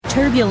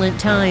Turbulent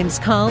times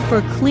call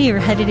for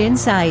clear-headed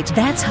insight.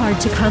 That's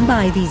hard to come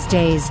by these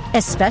days,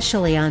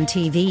 especially on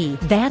TV.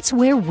 That's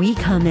where we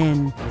come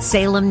in.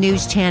 Salem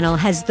News Channel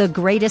has the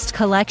greatest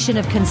collection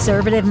of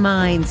conservative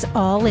minds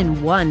all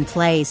in one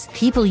place.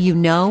 People you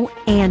know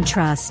and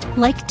trust,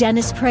 like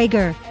Dennis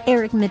Prager,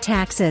 Eric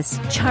Metaxas,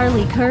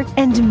 Charlie Kirk,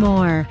 and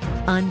more.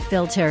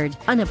 Unfiltered,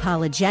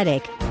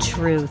 unapologetic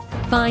truth.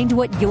 Find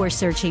what you're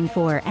searching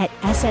for at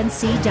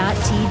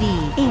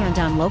snc.tv and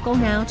on Local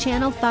Now,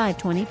 Channel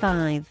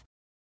 525.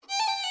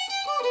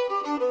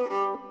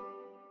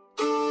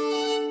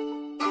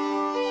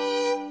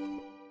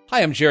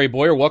 Hi, I'm Jerry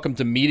Boyer. Welcome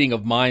to Meeting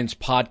of Minds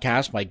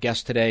podcast. My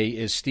guest today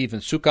is Stephen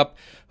Sukup,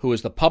 who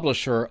is the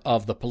publisher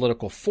of The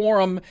Political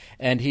Forum,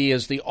 and he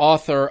is the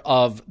author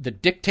of The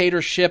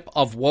Dictatorship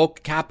of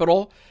Woke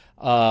Capital,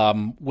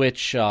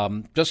 which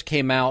just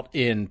came out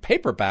in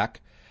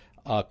paperback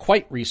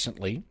quite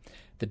recently.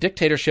 The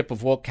Dictatorship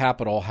of Woke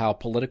Capital, How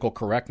Political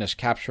Correctness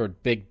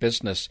Captured Big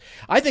Business.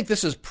 I think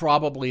this is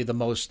probably the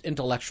most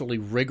intellectually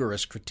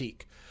rigorous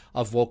critique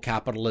of woke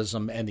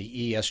capitalism and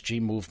the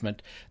ESG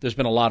movement. There's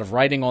been a lot of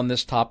writing on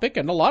this topic,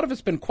 and a lot of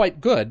it's been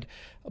quite good,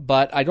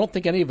 but I don't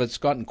think any of it's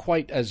gotten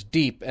quite as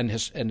deep and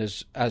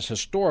is as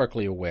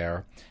historically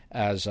aware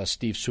as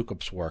Steve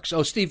Sukup's work.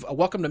 So, Steve,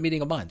 welcome to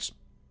Meeting of Minds.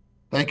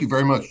 Thank you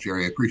very much,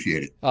 Jerry. I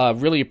appreciate it.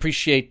 Really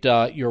appreciate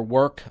your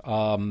work,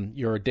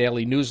 your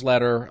daily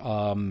newsletter,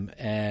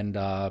 and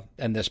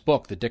this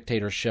book, The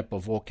Dictatorship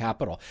of Woke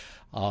Capital.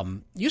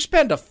 You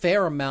spend a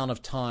fair amount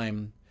of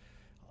time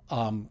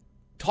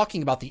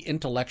talking about the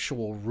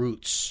intellectual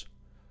roots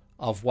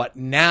of what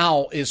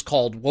now is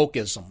called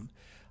wokeism.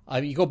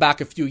 You go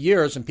back a few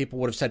years and people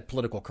would have said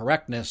political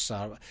correctness.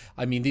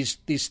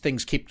 These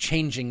things keep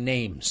changing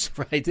names,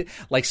 right?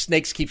 Like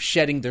snakes keep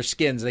shedding their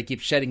skins. They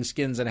keep shedding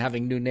skins and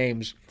having new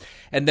names.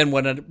 And then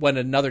when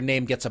another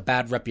name gets a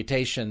bad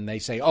reputation, they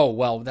say, oh,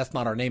 well, that's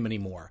not our name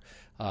anymore.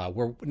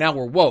 We're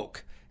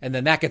woke. And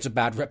then that gets a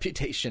bad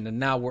reputation. And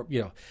now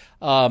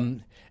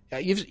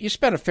you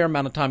spent a fair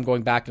amount of time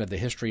going back into the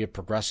history of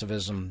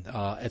progressivism,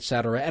 et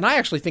cetera. And I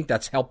actually think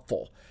that's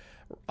helpful.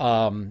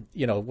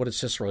 What did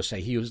Cicero say?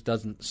 He who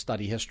doesn't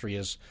study history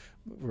is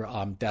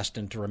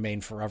destined to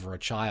remain forever a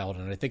child.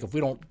 And I think if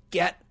we don't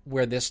get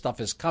where this stuff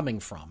is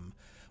coming from,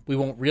 we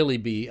won't really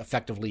be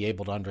effectively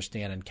able to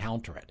understand and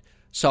counter it.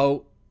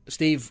 So,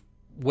 Steve,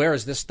 where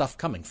is this stuff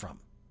coming from?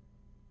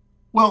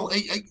 Well,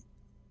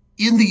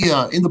 in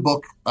the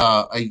book,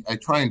 I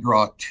try and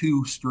draw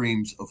two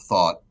streams of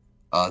thought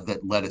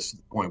that led us to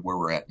the point where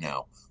we're at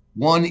now.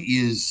 One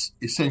is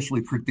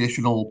essentially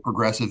traditional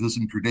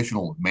progressivism,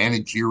 traditional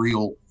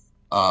managerial,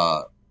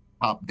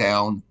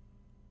 top-down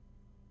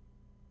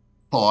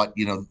thought,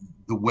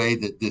 the way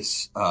that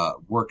this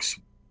works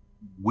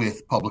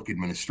with public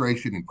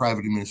administration and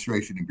private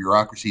administration and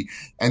bureaucracy.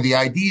 And the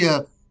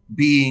idea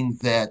being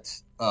that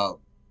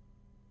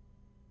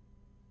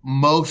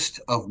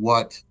most of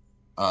what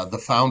the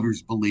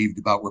founders believed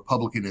about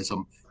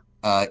republicanism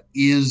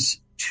is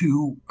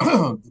to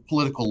the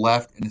political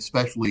left, and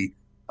especially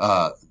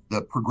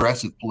the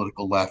progressive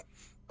political left,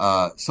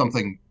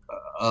 something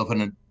of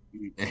a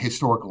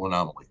historical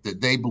anomaly,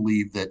 that they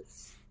believe that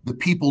the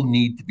people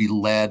need to be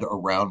led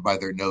around by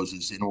their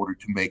noses in order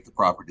to make the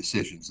proper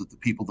decisions, that the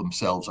people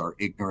themselves are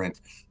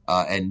ignorant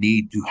and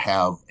need to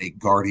have a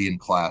guardian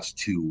class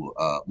to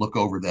look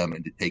over them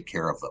and to take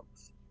care of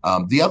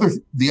them.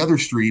 The other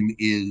stream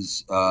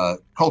is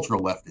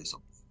cultural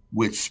leftism,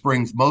 which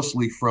springs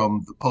mostly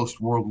from the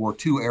post-World War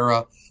II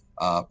era,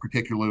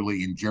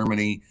 particularly in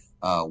Germany,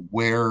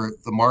 where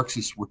the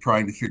Marxists were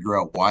trying to figure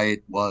out why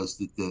it was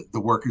that the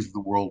workers of the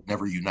world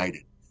never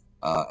united,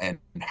 and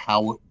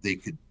how they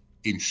could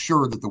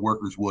ensure that the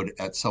workers would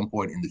at some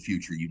point in the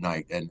future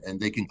unite.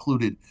 And they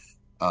concluded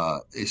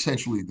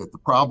essentially that the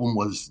problem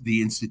was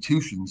the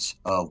institutions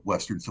of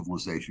Western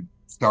civilization,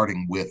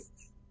 starting with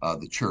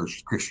the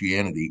church,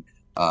 Christianity,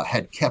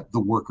 had kept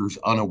the workers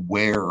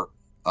unaware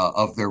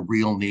of their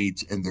real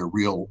needs and their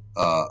real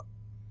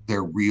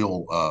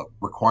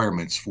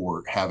requirements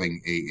for having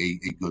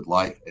a good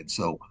life. And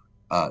so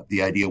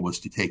the idea was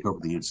to take over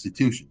the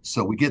institutions.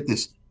 So we get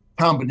this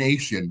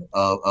combination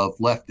of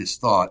leftist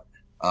thought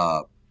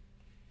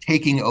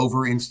taking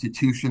over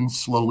institutions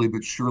slowly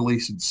but surely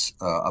since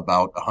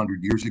about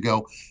 100 years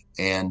ago,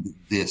 and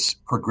this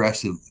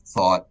progressive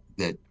thought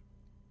that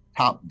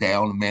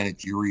top-down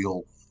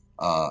managerial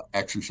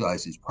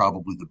exercise is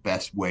probably the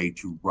best way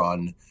to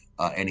run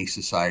any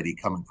society,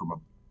 coming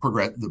from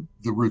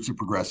the roots of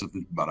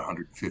progressivism about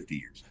 150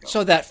 years ago.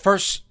 So that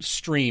first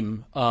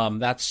stream,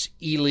 that's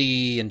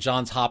Ely and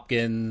Johns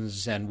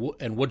Hopkins and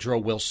Woodrow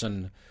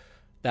Wilson.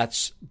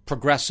 That's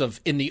progressive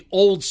in the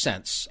old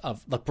sense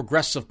of the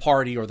Progressive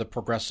Party or the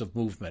progressive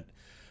movement,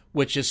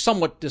 which is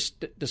somewhat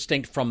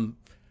distinct from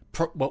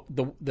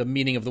the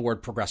meaning of the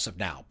word progressive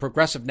now.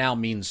 Progressive now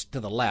means to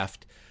the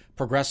left.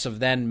 Progressive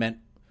then meant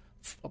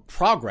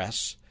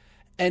progress,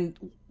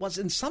 and was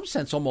in some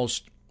sense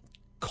almost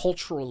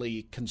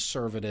culturally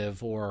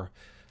conservative, or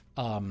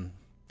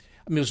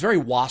mean, it was very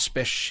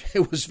waspish.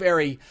 It was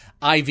very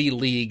Ivy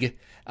League.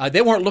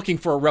 They weren't looking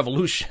for a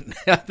revolution.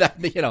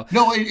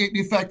 No,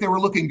 in fact, they were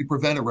looking to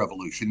prevent a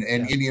revolution.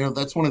 And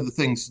that's one of the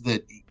things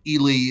that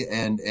Ely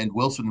and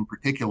Wilson in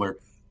particular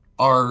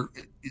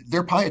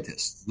they're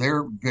pietists.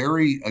 They're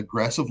very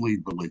aggressively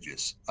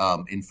religious.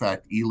 In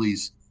fact,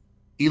 Ely's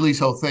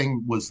whole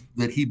thing was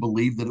that he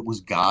believed that it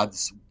was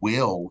God's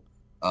will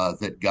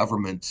that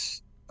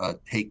governments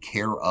take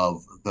care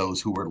of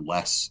those who are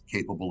less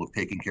capable of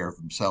taking care of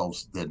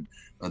themselves than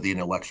the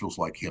intellectuals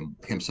like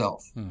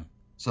himself.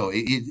 So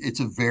it's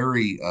a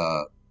very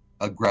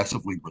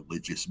aggressively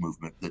religious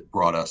movement that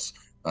brought us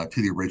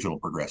to the original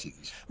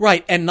progressives.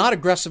 Right, and not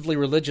aggressively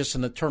religious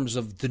in the terms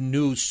of the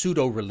new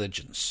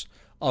pseudo-religions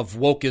of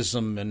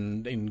wokeism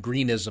and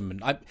greenism.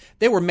 And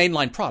they were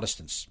mainline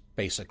Protestants,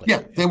 basically.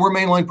 Yeah, they were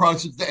mainline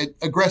Protestants.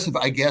 Aggressive,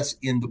 I guess,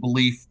 in the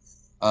belief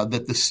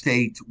that the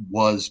state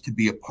was to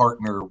be a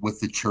partner with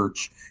the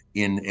church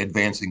in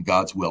advancing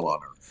God's will on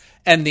earth.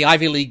 And the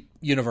Ivy League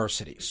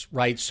universities,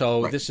 right?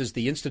 So This is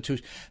the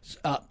institution.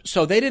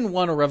 So they didn't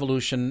want a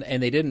revolution,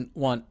 and they didn't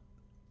want,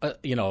 a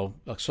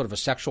sort of a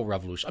sexual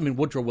revolution. I mean,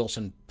 Woodrow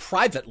Wilson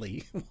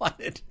privately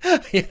wanted,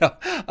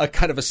 a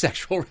kind of a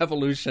sexual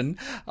revolution.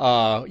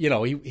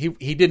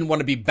 He didn't want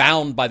to be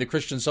bound by the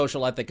Christian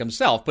social ethic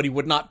himself, but he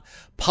would not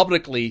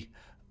publicly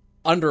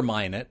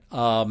undermine it.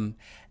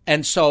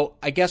 And so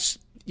I guess,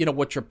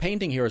 what you're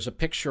painting here is a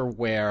picture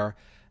where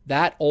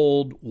that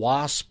old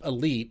WASP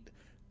elite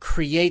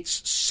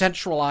creates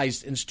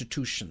centralized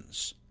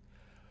institutions,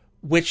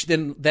 which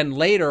then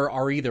later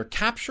are either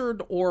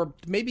captured or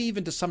maybe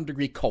even to some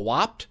degree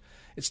co-opt.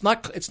 It's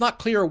not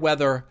clear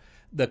whether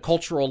the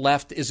cultural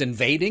left is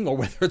invading or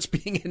whether it's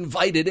being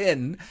invited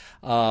in.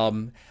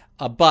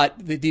 But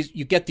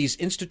you get these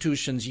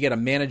institutions, you get a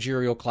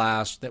managerial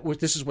class.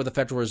 This is where the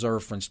Federal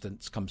Reserve, for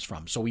instance, comes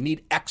from. So we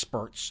need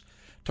experts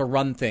to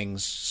run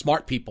things,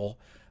 smart people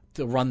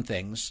to run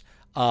things.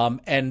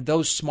 And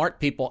those smart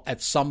people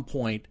at some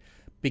point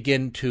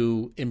begin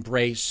to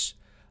embrace,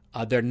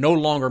 they're no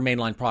longer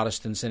mainline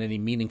Protestants in any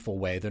meaningful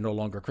way. They're no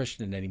longer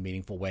Christian in any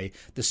meaningful way.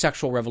 The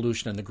sexual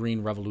revolution and the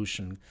green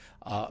revolution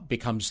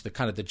becomes the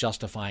kind of the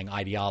justifying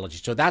ideology.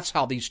 So that's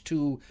how these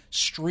two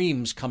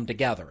streams come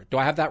together. Do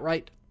I have that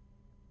right?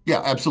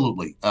 Yeah,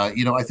 absolutely.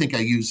 I think I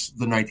use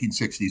the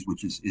 1960s,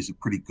 which is a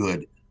pretty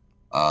good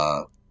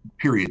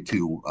period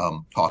to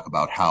talk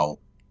about how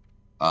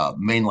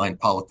mainline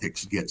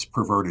politics gets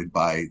perverted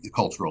by the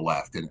cultural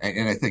left, and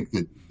I think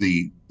that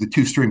the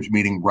two streams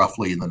meeting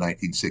roughly in the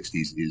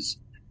 1960s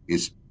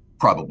is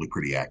probably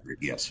pretty accurate.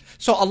 Yes.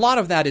 So a lot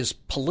of that is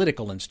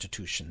political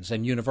institutions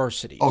and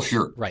universities. Oh,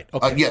 sure. Right.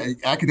 Okay.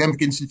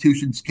 Academic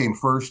institutions came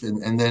first,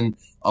 and then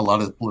a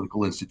lot of the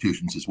political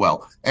institutions as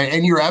well.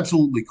 And you're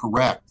absolutely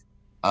correct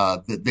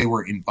that they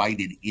were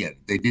invited in.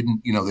 They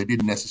didn't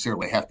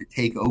necessarily have to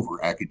take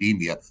over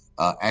academia.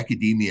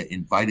 Academia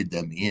invited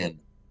them in.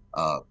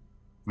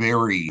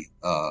 Very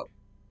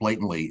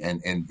blatantly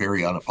and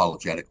very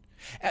unapologetic.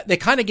 They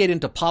kind of get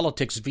into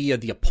politics via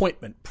the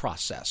appointment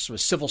process,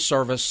 with civil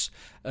service,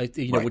 right,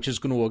 which is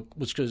going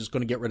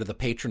to get rid of the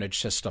patronage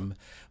system.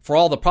 For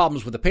all the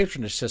problems with the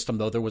patronage system,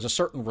 though, there was a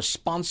certain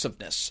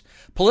responsiveness.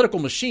 Political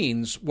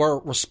machines were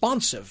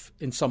responsive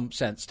in some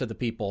sense to the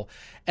people,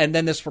 and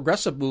then this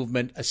progressive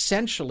movement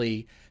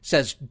essentially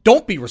says,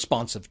 "Don't be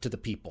responsive to the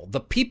people.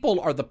 The people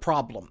are the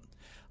problem."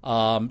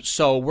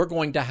 So we're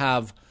going to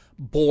have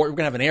we're going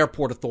to have an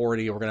airport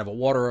authority, we're going to have a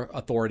water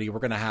authority, we're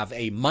going to have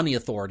a money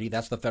authority,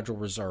 that's the Federal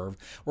Reserve.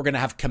 We're going to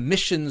have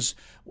commissions.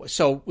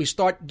 So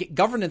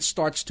governance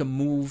starts to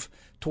move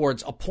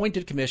towards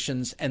appointed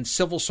commissions and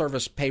civil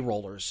service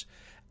payrollers.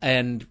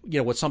 And,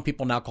 what some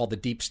people now call the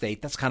deep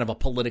state, that's kind of a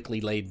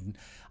politically laden.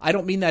 I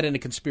don't mean that in a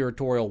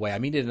conspiratorial way. I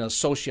mean it in a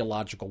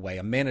sociological way,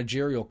 a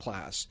managerial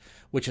class,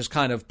 which is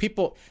kind of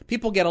people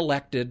get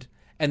elected,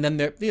 and then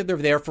they're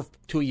there for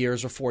 2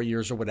 years or 4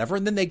 years or whatever,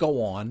 and then they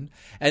go on,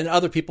 and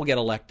other people get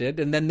elected,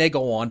 and then they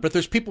go on. But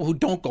there's people who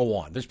don't go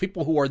on. There's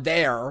people who are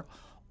there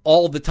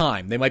all the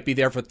time. They might be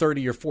there for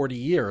 30 or 40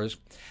 years,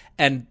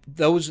 and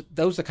those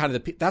are kind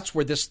of that's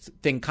where this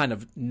thing kind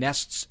of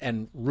nests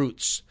and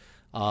roots,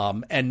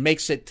 and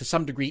makes it to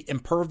some degree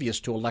impervious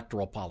to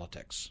electoral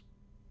politics.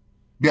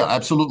 Yeah,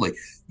 absolutely.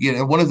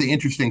 One of the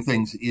interesting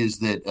things is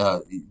that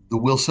the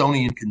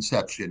Wilsonian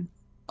conception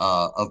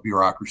of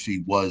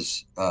bureaucracy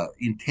was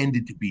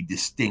intended to be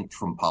distinct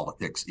from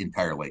politics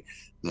entirely.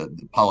 The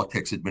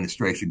politics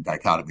administration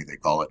dichotomy, they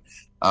call it.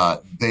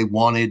 They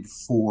wanted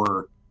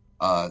for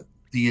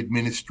the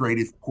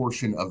administrative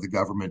portion of the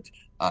government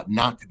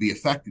not to be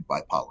affected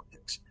by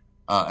politics.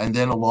 And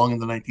then along in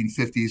the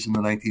 1950s and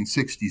the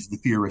 1960s, the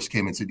theorists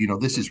came and said,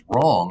 this is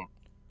wrong.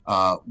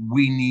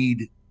 We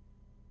need,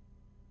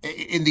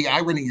 and the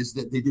irony is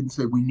that they didn't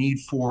say we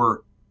need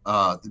for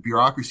the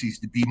bureaucracies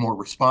to be more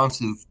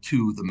responsive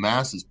to the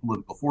masses,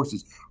 political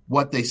forces.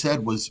 What they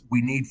said was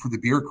we need for the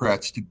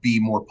bureaucrats to be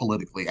more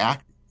politically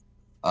active.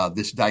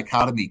 This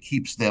dichotomy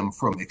keeps them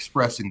from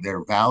expressing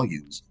their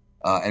values,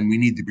 and we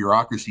need the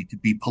bureaucracy to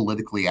be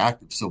politically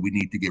active. So we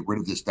need to get rid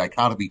of this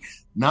dichotomy,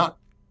 not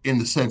in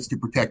the sense to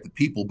protect the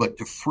people, but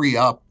to free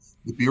up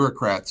the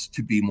bureaucrats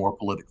to be more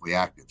politically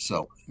active.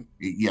 So,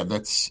 yeah,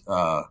 that's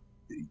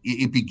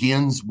it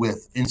begins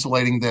with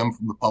insulating them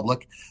from the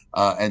public,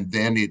 and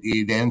then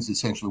it ends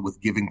essentially with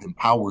giving them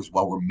powers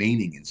while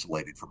remaining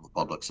insulated from the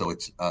public. So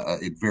it's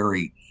a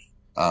very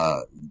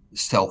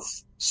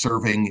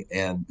self-serving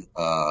and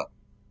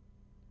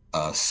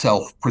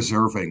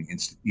self-preserving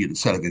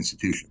set of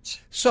institutions.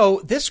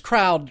 So this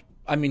crowd,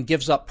 I mean,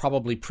 gives up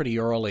probably pretty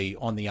early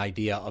on the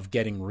idea of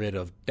getting rid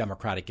of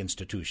democratic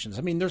institutions.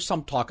 I mean, there's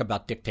some talk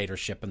about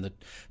dictatorship in the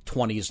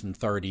 20s and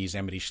 30s.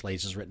 Amity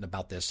Shlaes has written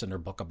about this in her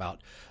book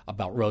about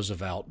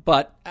Roosevelt.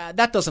 But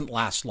that doesn't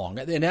last long.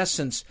 In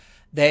essence,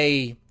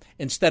 they,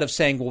 instead of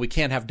saying, well, we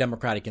can't have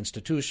democratic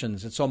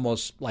institutions, it's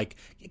almost like,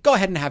 go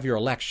ahead and have your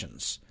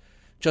elections.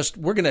 Just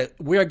we're going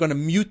to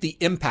mute the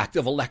impact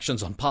of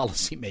elections on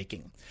policy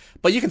making.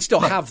 But you can still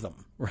have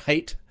them,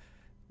 right?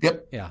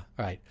 Yep. Yeah.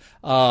 Right.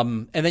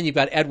 And then you've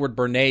got Edward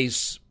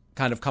Bernays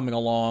kind of coming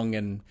along,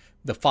 and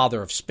the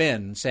father of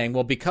spin, saying,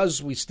 well,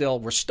 because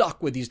we're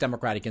stuck with these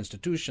democratic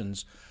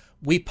institutions,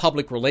 we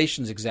public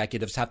relations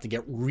executives have to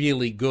get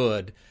really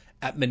good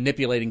at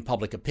manipulating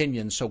public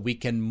opinion so we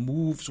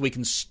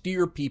can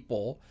steer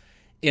people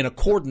in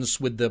accordance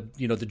with the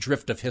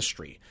drift of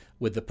history,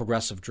 with the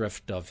progressive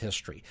drift of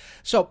history.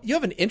 So you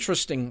have an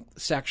interesting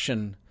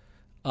section,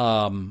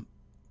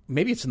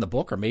 maybe it's in the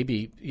book, or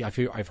maybe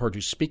I've heard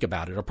you speak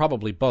about it, or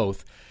probably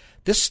both.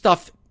 This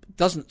stuff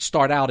doesn't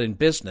start out in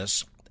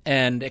business,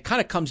 and it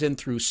kind of comes in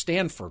through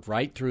Stanford,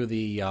 right? Through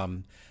the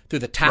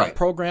TAP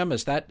program.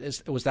 Was that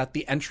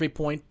the entry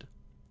point?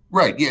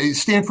 Right. Yeah.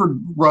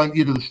 Stanford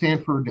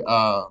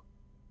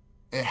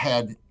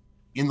had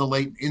in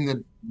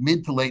the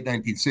mid to late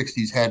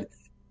 1960s had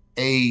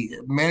a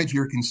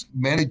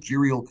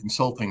managerial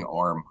consulting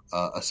arm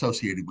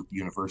associated with the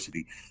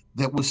university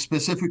that was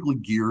specifically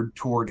geared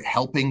toward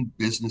helping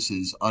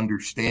businesses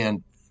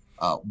understand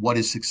what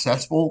is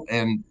successful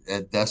and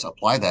thus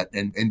apply that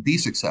and be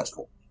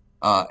successful.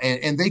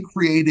 And they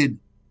created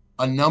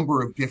a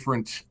number of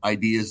different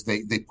ideas.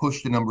 They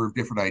pushed a number of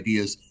different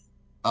ideas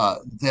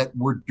that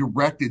were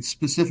directed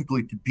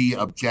specifically to be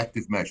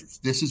objective measures.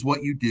 This is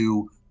what you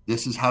do.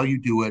 This is how you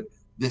do it.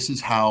 This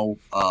is how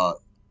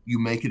you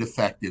make it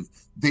effective.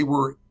 They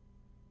were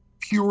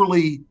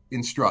purely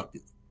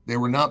instructive. They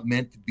were not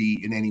meant to be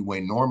in any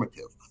way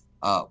normative.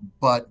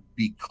 But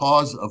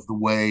because of the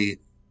way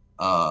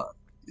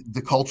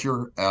the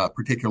culture,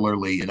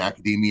 particularly in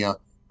academia,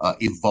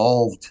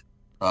 evolved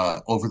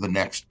over the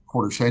next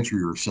quarter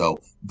century or so,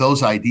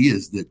 those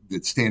ideas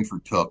that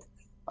Stanford took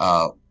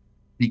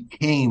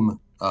became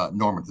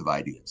normative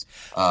ideas.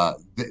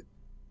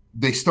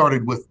 They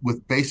started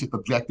with basic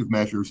objective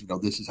measures.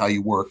 This is how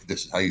you work.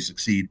 This is how you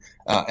succeed.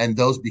 And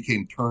those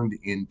became turned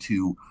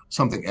into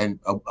something and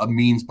a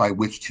means by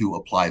which to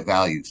apply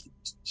values to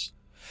business.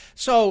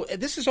 So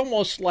this is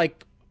almost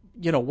like,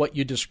 what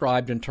you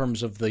described in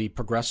terms of the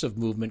progressive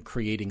movement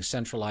creating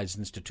centralized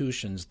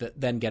institutions that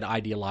then get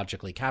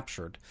ideologically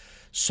captured.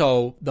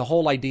 So the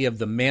whole idea of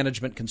the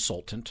management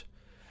consultant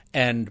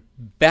and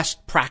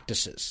best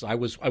practices. I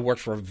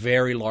worked for a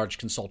very large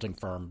consulting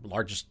firm,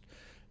 largest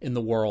in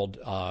the world,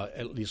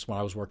 at least when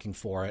I was working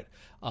for it,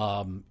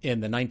 in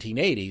the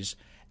 1980s,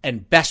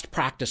 and best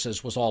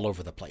practices was all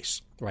over the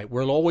place, right?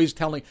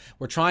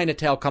 We're trying to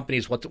tell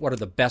companies what are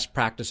the best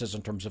practices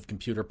in terms of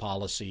computer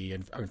policy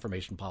and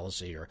information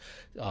policy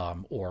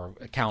or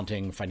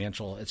accounting,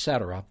 financial, et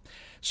cetera.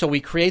 So we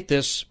create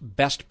this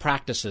best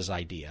practices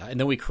idea, and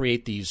then we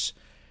create these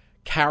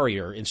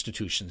carrier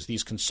institutions,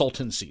 these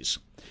consultancies,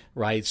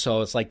 right?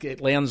 So it's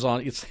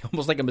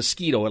almost like a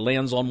mosquito. It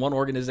lands on one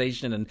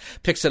organization and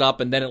picks it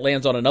up, and then it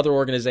lands on another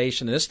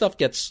organization, and this stuff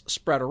gets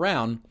spread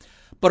around.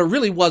 But it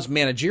really was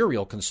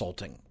managerial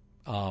consulting.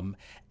 And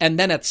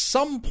then at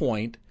some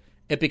point,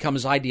 it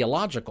becomes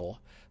ideological,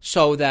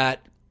 so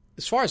that,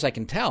 as far as I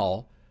can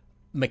tell,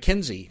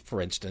 McKinsey,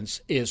 for instance,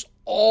 is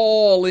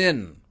all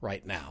in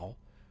right now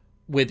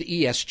with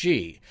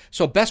ESG.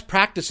 So best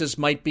practices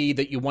might be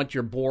that you want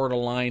your board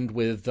aligned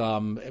with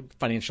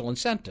financial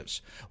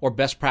incentives, or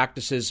best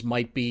practices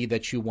might be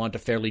that you want a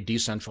fairly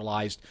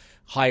decentralized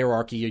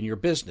hierarchy in your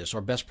business,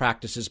 or best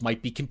practices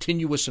might be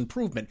continuous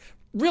improvement.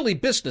 Really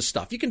business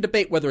stuff. You can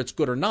debate whether it's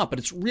good or not, but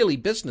it's really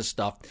business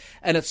stuff.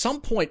 And at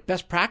some point,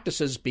 best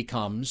practices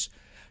becomes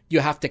you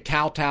have to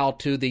kowtow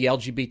to the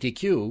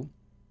LGBTQ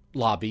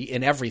lobby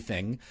in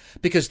everything,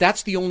 because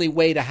that's the only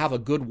way to have a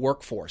good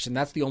workforce, and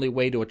that's the only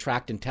way to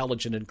attract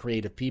intelligent and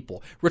creative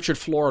people. Richard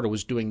Florida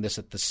was doing this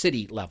at the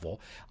city level,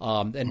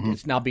 and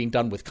it's now being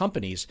done with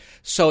companies,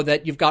 so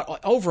that you've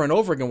got over and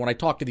over again when I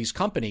talk to these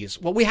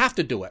companies, well, we have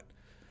to do it,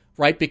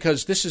 right?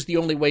 Because this is the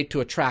only way to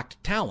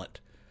attract talent.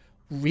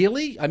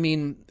 Really? I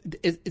mean,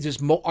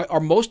 are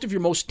most of your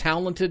most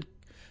talented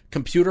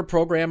computer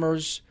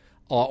programmers,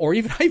 or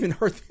even I even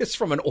heard this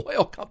from an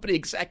oil company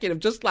executive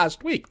just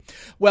last week.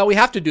 Well, we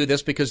have to do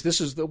this because this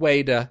is the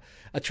way to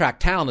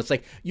attract talent. It's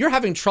like you're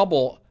having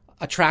trouble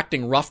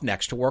attracting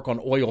roughnecks to work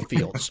on oil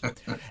fields.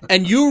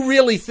 And you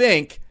really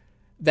think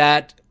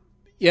that,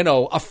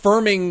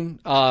 affirming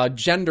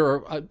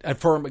gender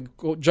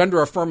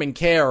affirming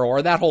care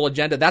or that whole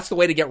agenda. That's the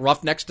way to get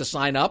Roughnecks to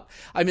sign up.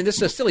 I mean,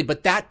 this is silly,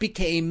 but that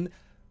became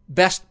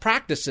best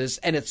practices,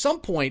 and at some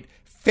point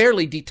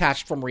fairly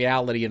detached from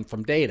reality and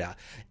from data,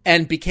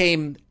 and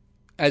became,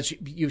 as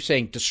you're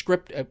saying,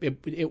 descriptive.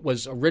 It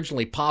was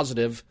originally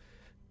positive,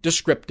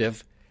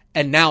 descriptive,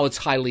 and now it's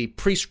highly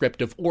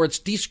prescriptive, or it's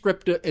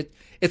descriptive.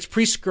 It's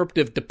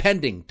prescriptive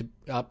depending.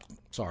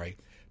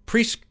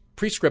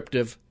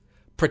 Prescriptive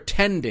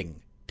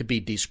pretending to be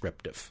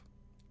descriptive.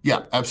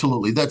 Yeah,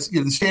 absolutely. That's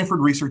the Stanford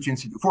Research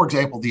Institute. For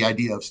example, the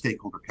idea of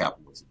stakeholder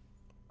capitalism.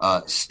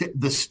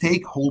 The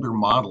stakeholder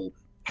model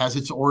has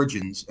its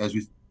origins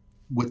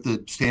with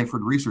the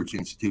Stanford Research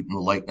Institute in the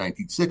late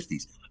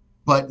 1960s.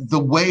 But the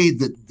way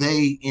that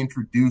they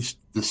introduced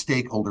the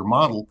stakeholder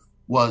model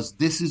was,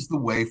 this is the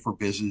way for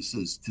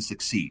businesses to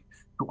succeed,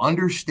 to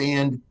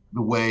understand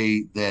the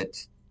way that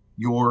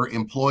your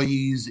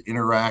employees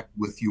interact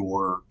with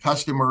your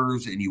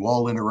customers and you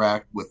all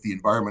interact with the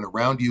environment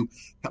around you.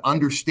 To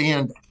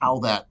understand how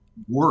that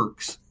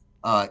works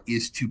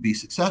is to be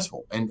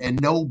successful. And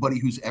nobody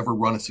who's ever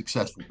run a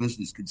successful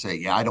business could say,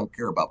 yeah, I don't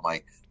care about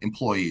my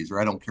employees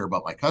or I don't care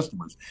about my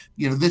customers.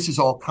 This is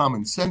all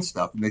common sense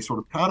stuff, and they sort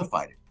of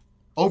codified it.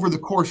 Over the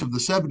course of the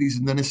 70s,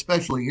 and then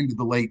especially into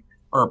the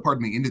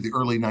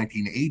early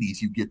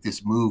 1980s, you get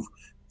this move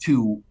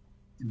to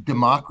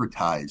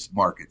democratize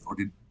markets, or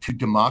to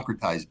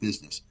democratize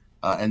business.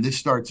 And this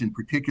starts in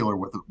particular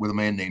with a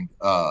man named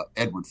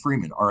Edward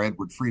Freeman,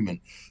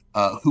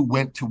 who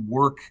went to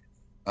work.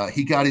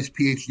 He got his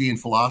PhD in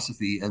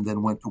philosophy and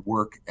then went to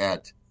work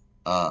at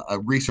a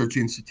research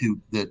institute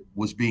that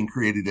was being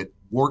created at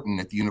Wharton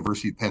at the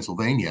University of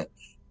Pennsylvania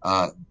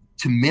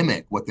to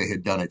mimic what they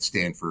had done at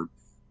Stanford.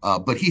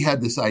 But he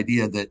had this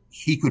idea that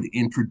he could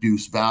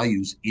introduce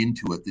values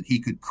into it, that he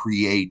could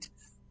create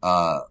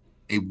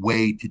a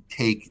way to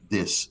take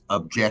this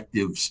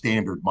objective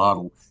standard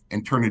model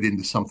and turn it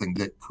into something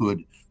that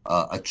could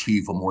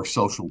achieve a more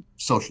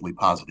socially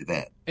positive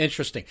end.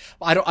 Interesting.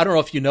 I don't know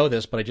if you know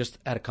this, but I just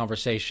had a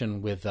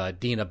conversation with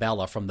Dean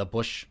Abella from the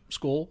Bush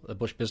School, the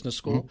Bush Business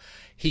School. Mm-hmm.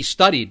 He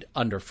studied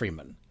under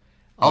Freeman.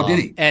 Oh, did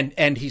he?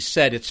 And he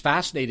said it's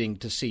fascinating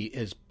to see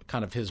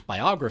his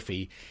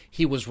biography.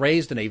 He was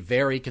raised in a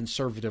very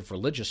conservative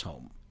religious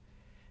home.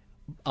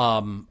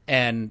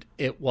 And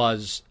it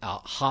was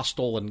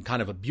hostile and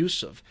kind of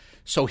abusive.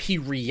 So he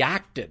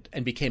reacted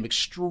and became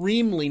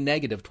extremely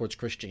negative towards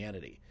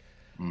Christianity.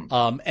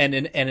 And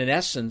in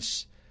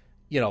essence,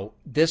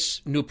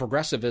 this new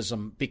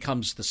progressivism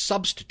becomes the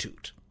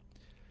substitute.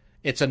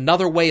 It's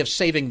another way of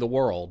saving the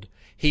world.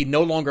 He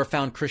no longer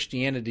found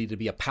Christianity to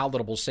be a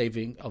palatable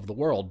saving of the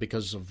world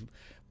because of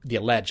the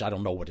alleged, I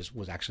don't know what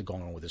was actually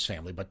going on with his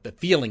family, but the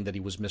feeling that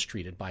he was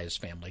mistreated by his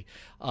family.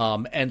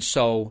 And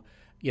so,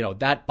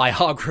 that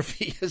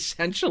biography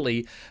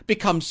essentially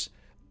becomes,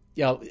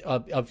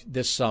 of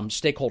this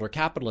stakeholder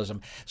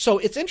capitalism. So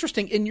it's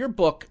interesting in your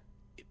book,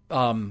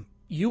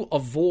 you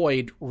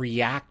avoid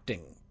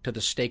reacting to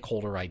the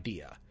stakeholder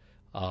idea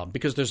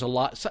because there's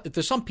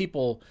some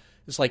people,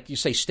 it's like you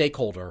say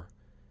stakeholder,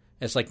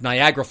 it's like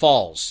Niagara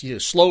Falls.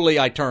 Slowly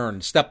I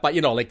turn, step by,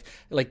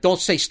 like don't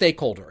say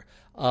stakeholder.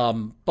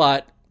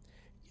 But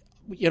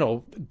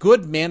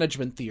good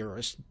management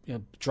theorists,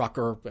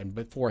 Drucker and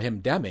before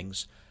him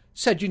Demings,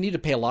 said you need to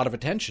pay a lot of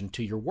attention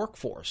to your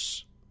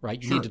workforce. Right,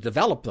 you need to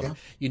develop them.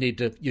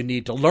 Yeah. You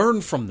need to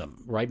learn from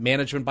them. Right,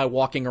 management by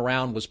walking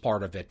around was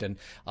part of it, and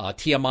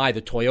TMI,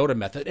 the Toyota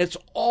method. It's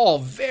all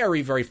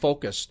very, very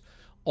focused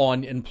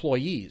on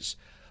employees.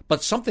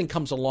 But something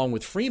comes along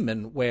with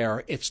Freeman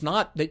where it's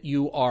not that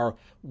you are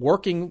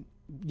working,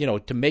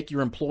 to make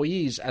your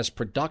employees as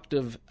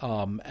productive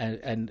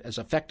and as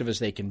effective as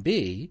they can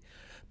be,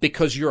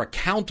 because you're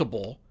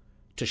accountable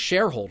to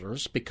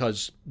shareholders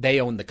because they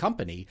own the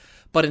company,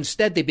 but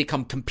instead they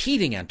become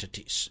competing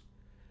entities.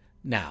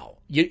 Now,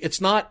 it's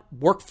not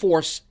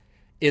workforce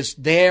is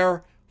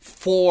there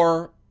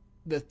for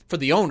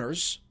the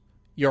owners.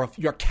 You're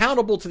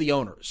accountable to the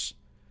owners,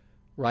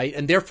 right?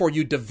 And therefore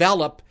you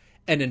develop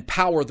and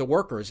empower the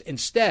workers.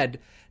 Instead,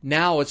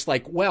 now it's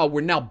like, well, we're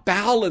now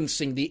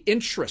balancing the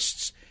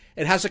interests.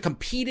 It has a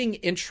competing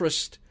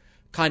interest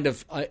kind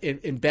of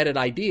embedded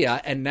idea,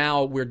 and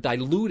now we're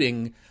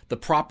diluting the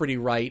property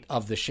right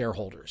of the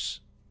shareholders.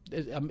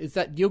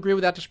 Do you agree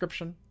with that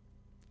description?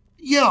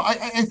 Yeah,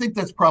 I think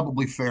that's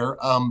probably fair.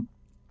 In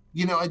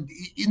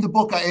the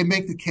book, I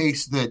make the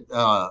case that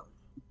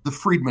the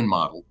Friedman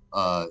model,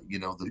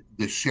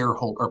 the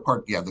shareholder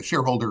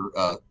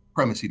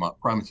primacy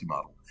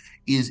model,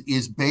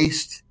 is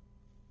based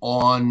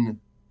on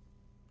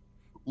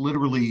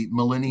literally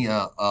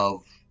millennia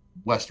of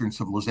Western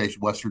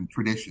civilization, Western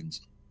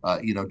traditions,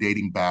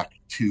 dating back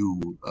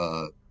to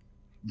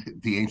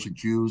the ancient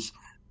Jews,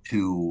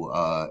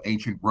 to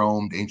ancient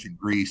Rome, to ancient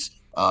Greece.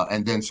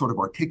 And then sort of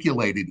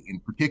articulated in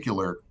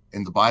particular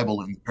in the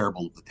Bible in the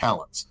parable of the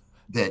talents,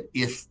 that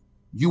if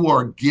you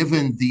are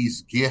given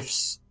these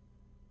gifts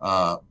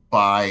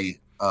by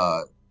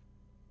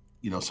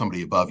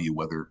somebody above you,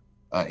 whether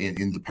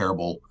in the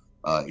parable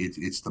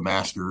It's the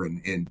master,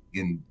 and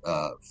in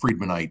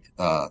Friedmanite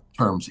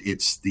terms,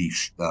 it's the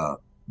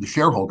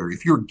shareholder.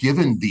 If you're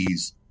given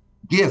these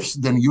gifts,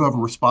 then you have a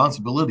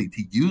responsibility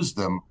to use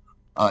them,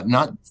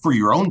 not for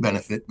your own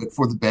benefit, but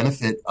for the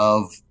benefit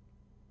of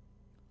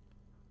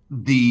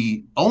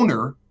the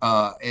owner,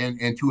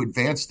 and to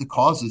advance the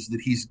causes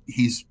that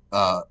he's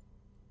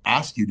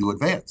asked you to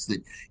advance.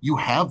 That you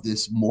have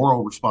this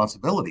moral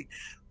responsibility.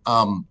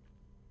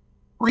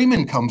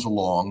 Freeman comes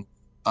along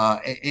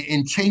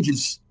and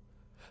changes.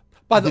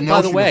 By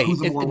the way,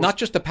 not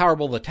just the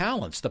parable of the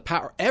talents,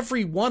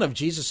 every one of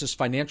Jesus's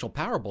financial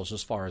parables,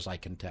 as far as I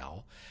can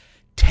tell,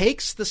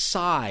 takes the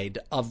side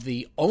of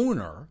the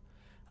owner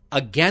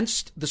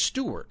against the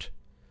steward.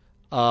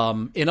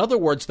 In other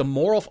words,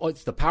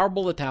 it's the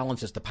parable of the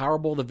talents, it's the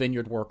parable of the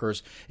vineyard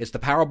workers, it's the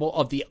parable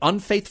of the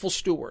unfaithful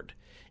steward.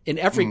 In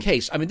every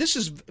case, I mean, this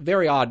is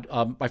very odd.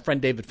 My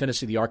friend David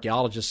Finnessy, the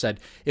archaeologist, said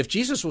if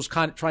Jesus was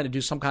trying to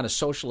do some kind of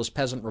socialist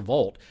peasant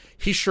revolt,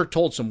 he sure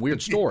told some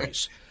weird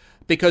stories.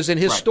 Because in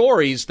his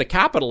stories, the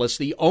capitalist,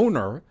 the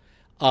owner,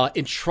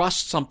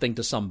 entrusts something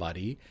to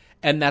somebody,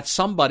 and that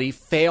somebody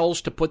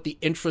fails to put the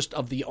interest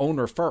of the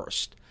owner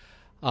first.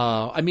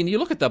 I mean, you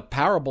look at the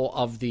parable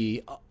of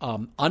the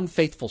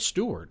unfaithful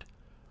steward.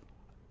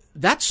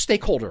 That's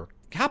stakeholder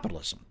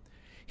capitalism.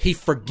 He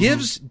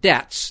forgives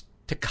debts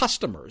to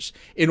customers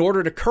in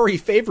order to curry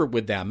favor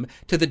with them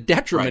to the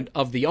detriment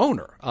of the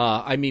owner.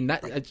 I mean,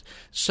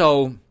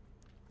 so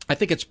I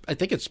think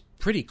it's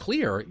pretty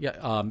clear.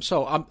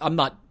 So I'm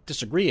not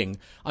disagreeing.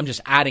 I'm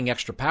just adding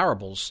extra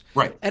parables.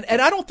 Right. And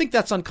I don't think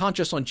that's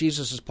unconscious on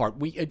Jesus's part.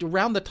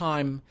 Around the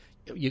time.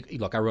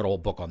 Look, I wrote a whole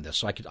book on this,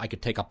 so I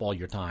could take up all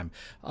your time.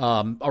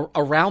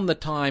 Around the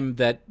time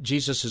that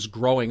Jesus is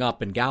growing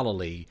up in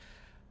Galilee,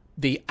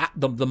 the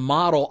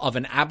model of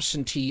an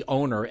absentee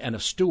owner and a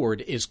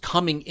steward is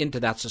coming into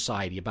that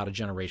society about a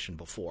generation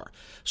before.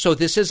 So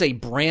this is a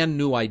brand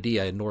new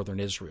idea in northern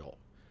Israel.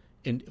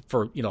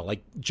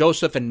 Like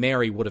Joseph and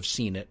Mary would have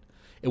seen it.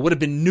 It would have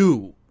been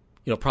new,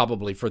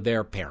 probably for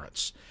their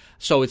parents.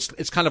 So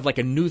it's kind of like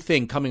a new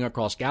thing coming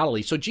across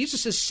Galilee. So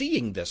Jesus is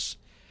seeing this.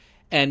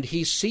 And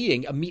he's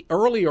seeing,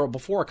 earlier,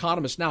 before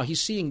economists now, he's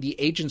seeing the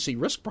agency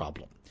risk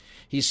problem.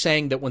 He's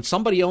saying that when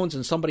somebody owns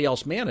and somebody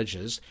else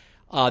manages,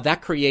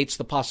 that creates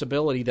the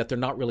possibility that they're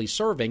not really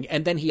serving.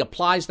 And then he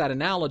applies that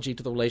analogy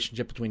to the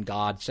relationship between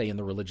God, say, and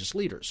the religious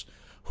leaders,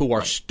 who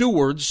are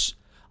stewards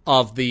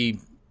of the,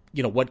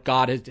 what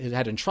God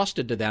had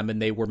entrusted to them,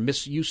 and they were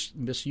misuse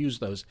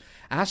those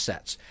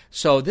assets.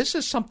 So this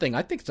is something,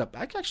 I think it's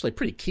actually a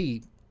pretty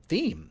key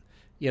theme,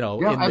 in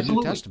the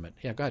New Testament.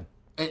 Yeah, go ahead.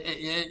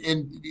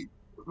 And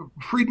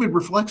Friedman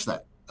reflects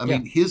that. I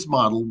mean, his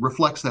model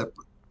reflects that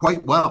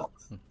quite well.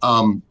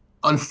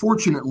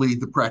 Unfortunately,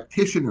 the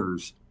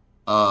practitioners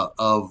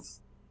of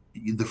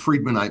the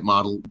Friedmanite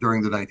model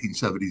during the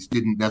 1970s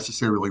didn't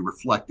necessarily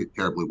reflect it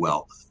terribly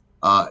well.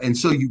 And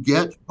so you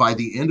get, by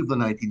the end of the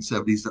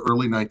 1970s, the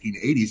early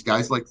 1980s,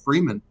 guys like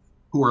Freeman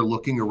who are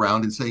looking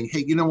around and saying,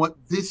 hey, you know what?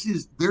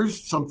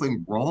 There's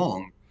something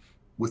wrong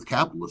with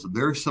capitalism.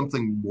 There's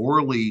something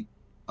morally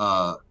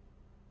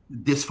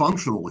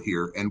dysfunctional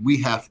here, and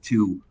we have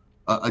to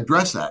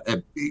address that.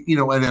 And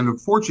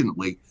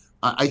unfortunately,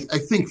 I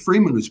think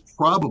Freeman is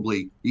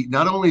probably,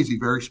 not only is he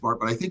very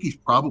smart, but I think he's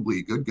probably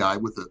a good guy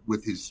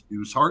with his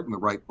heart in the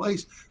right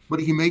place.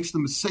 But he makes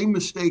the same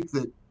mistake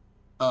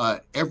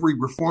that every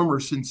reformer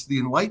since the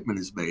Enlightenment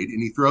has made,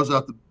 and he throws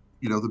out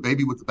the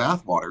baby with the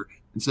bathwater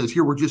and says,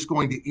 "Here, we're just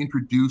going to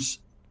introduce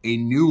a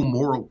new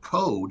moral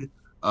code,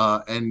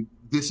 and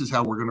this is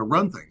how we're going to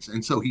run things."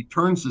 And so he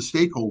turns the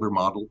stakeholder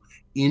model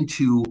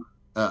into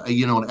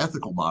an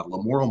ethical model,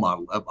 a moral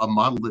model, a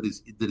model that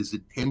is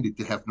intended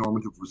to have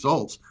normative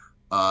results,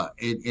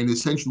 and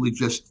essentially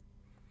just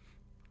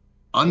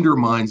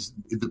undermines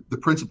the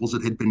principles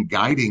that had been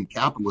guiding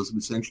capitalism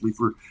essentially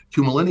for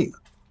 2 millennia.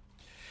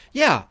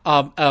 Yeah,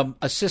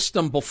 a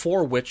system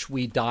before which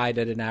we died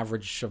at an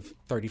average of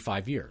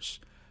 35 years.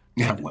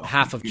 Yeah,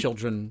 half of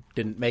children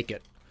didn't make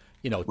it,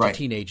 to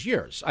teenage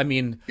years. I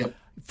mean,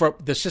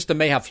 the system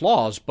may have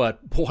flaws,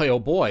 but boy, oh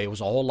boy, it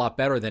was a whole lot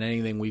better than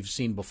anything we've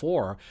seen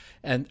before.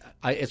 And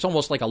it's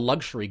almost like a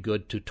luxury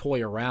good to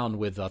toy around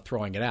with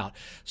throwing it out.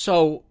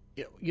 So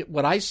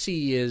what I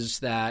see is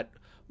that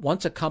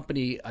once a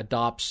company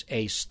adopts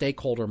a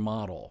stakeholder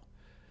model,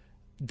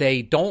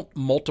 they don't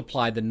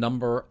multiply the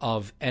number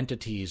of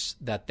entities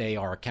that they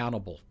are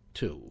accountable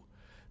to.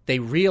 They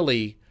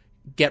really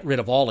get rid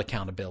of all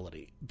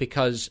accountability,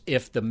 because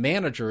if the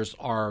managers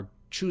are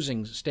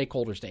choosing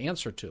stakeholders to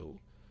answer to,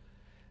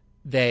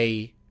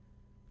 they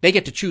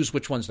get to choose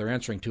which ones they're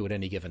answering to at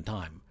any given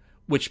time,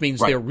 which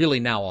means they're really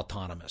now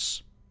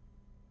autonomous.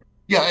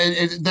 Yeah,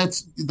 and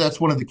that's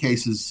one of the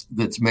cases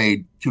that's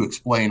made to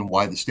explain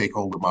why the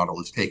stakeholder model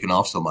has taken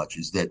off so much,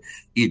 is that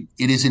it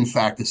is in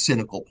fact a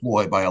cynical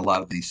ploy by a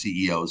lot of these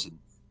CEOs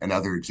and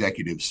other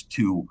executives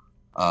to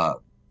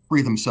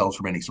free themselves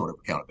from any sort of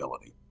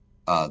accountability.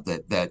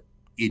 That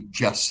it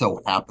just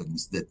so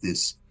happens that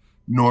this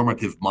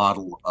normative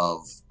model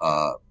of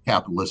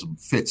capitalism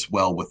fits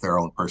well with their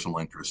own personal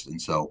interest, and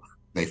so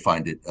they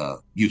find it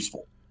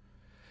useful.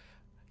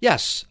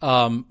 Yes,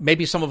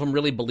 maybe some of them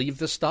really believe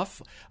this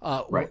stuff.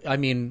 Right. I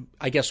mean,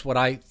 I guess what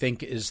I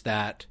think is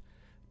that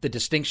the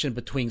distinction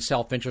between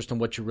self-interest and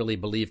what you really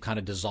believe kind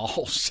of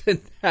dissolves.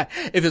 If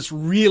it's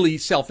really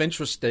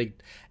self-interested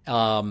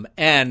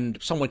and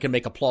someone can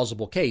make a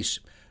plausible case,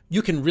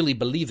 you can really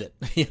believe it,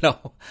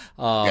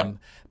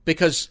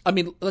 because, I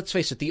mean, let's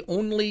face it, the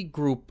only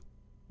group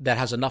that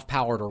has enough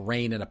power to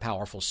rein in a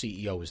powerful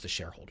CEO is the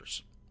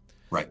shareholders.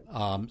 Right.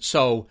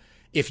 So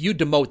if you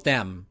demote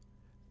them,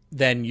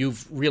 then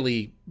you've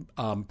really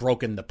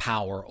broken the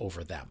power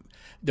over them.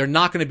 They're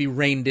not going to be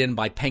reined in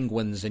by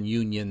penguins and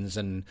unions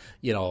and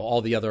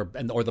all the other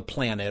or the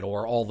planet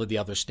or all of the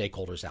other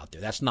stakeholders out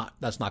there. That's not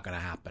going to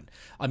happen.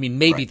 I mean,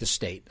 maybe the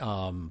state,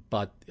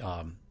 but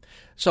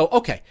so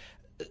okay.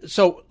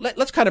 So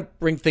let's kind of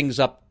bring things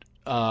up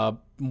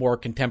more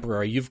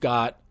contemporary. You've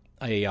got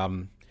a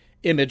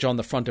image on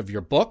the front of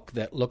your book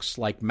that looks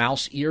like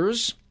mouse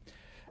ears.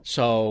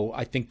 So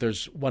I think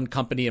there's one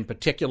company in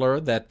particular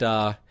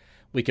that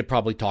we could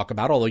probably talk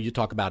about, although you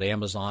talk about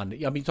Amazon.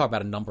 I mean, you talk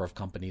about a number of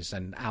companies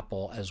and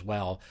Apple as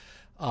well.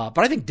 But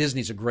I think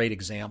Disney's a great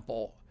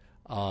example,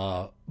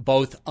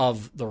 both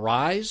of the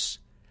rise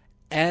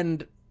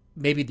and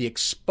maybe the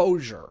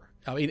exposure.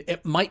 I mean,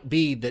 it might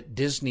be that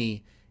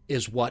Disney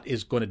is what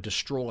is going to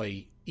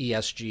destroy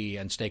ESG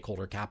and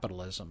stakeholder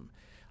capitalism,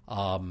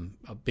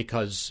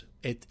 because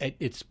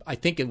it's. I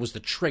think it was the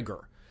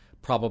trigger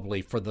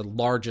probably for the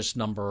largest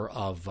number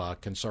of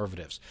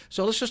conservatives.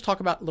 So let's just talk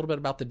a little bit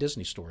about the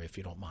Disney story, if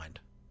you don't mind.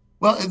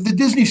 Well, the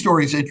Disney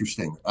story is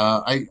interesting.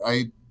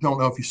 I don't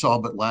know if you saw,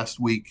 but last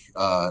week,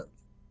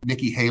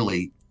 Nikki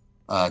Haley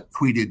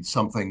tweeted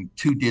something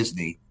to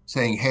Disney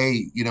saying,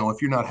 hey,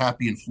 if you're not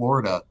happy in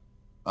Florida,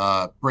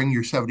 bring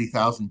your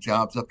 70,000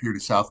 jobs up here to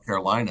South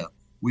Carolina.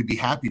 We'd be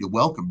happy to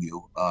welcome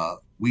you.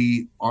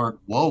 We aren't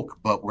woke,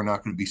 but we're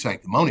not going to be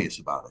sanctimonious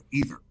about it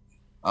either,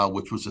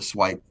 which was a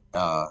swipe,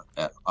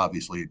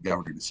 obviously, at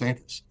Governor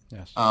DeSantis.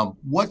 Yes.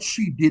 What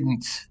she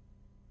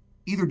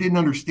either didn't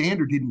understand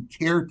or didn't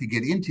care to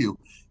get into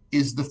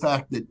is the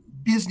fact that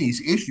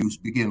Disney's issues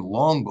begin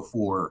long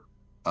before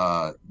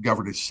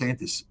Governor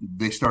DeSantis.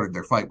 They started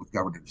their fight with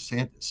Governor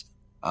DeSantis.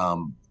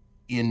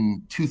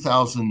 In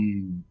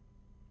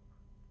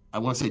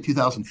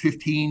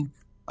 2015,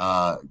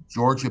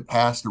 Georgia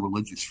passed a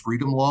religious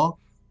freedom law.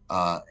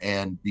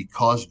 And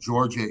because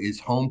Georgia is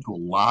home to a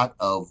lot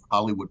of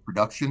Hollywood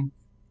production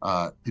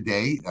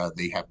today,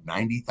 they have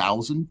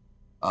 90,000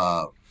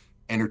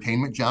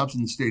 entertainment jobs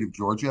in the state of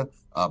Georgia.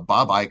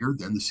 Bob Iger,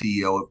 then the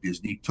CEO of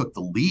Disney, took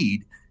the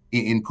lead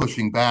in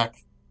pushing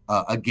back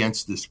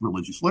against this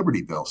religious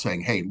liberty bill,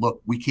 saying, hey,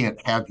 look, we can't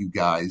have you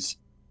guys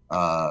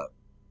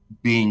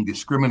being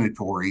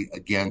discriminatory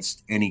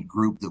against any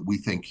group that we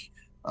think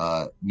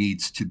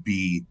needs to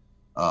be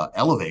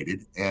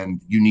elevated,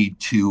 and you need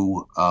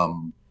to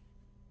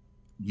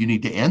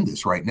end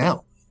this right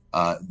now.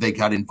 They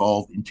got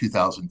involved in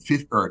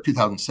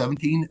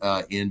 2017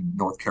 in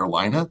North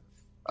Carolina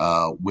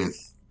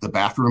with the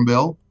bathroom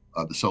bill,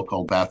 the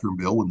so-called bathroom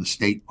bill, when the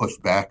state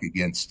pushed back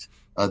against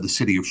the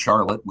city of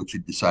Charlotte, which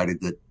had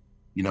decided that,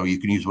 you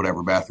can use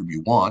whatever bathroom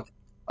you want.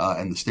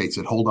 And the state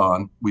said, hold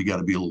on, we got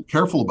to be a little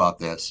careful about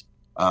this.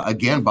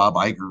 Again, Bob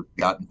Iger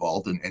got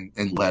involved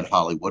and led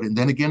Hollywood. And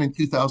then again in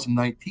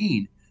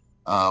 2019,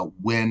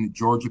 when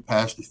Georgia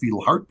passed the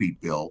fetal heartbeat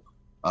bill,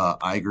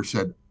 Iger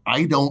said,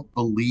 I don't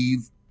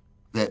believe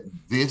that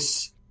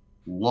this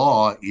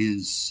law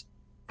is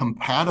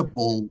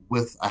compatible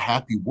with a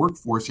happy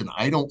workforce, and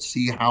I don't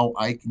see how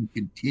I can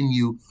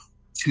continue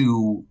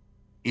to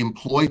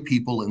employ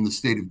people in the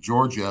state of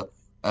Georgia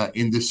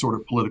in this sort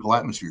of political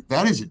atmosphere.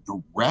 That is a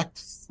direct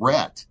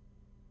threat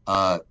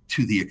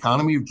to the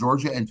economy of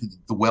Georgia and to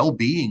the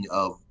well-being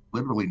of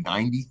literally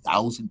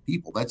 90,000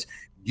 people. That's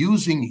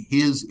using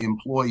his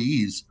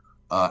employees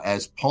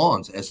as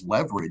pawns, as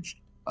leverage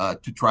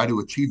to try to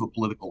achieve a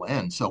political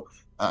end. So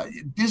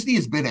Disney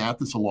has been at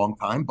this a long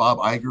time. Bob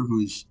Iger,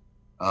 who's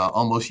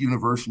almost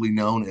universally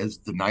known as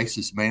the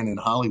nicest man in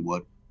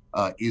Hollywood,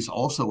 is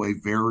also a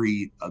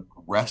very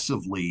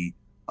aggressively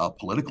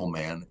political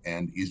man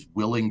and is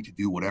willing to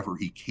do whatever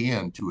he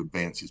can to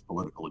advance his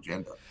political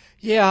agenda.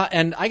 Yeah,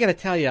 and I got to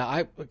tell you,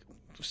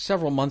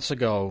 several months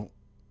ago,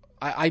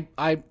 I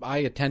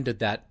attended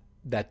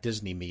that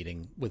Disney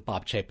meeting with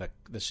Bob Chapek,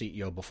 the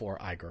CEO, before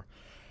Iger,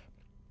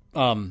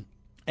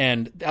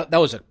 and that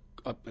was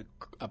a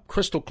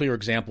crystal clear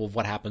example of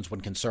what happens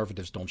when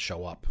conservatives don't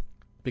show up.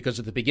 Because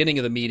at the beginning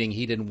of the meeting,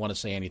 he didn't want to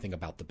say anything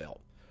about the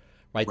bill,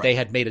 right? They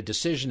had made a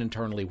decision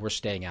internally, we're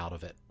staying out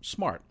of it.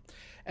 Smart.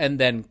 And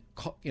then,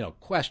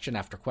 question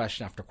after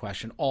question after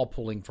question, all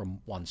pulling from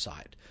one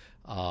side.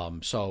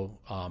 So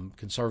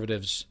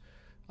conservatives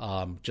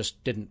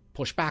just didn't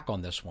push back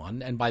on this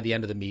one. And by the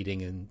end of the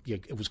meeting,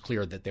 it was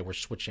clear that they were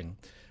switching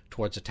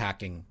towards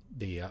attacking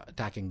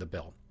the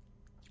bill.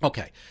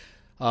 Okay.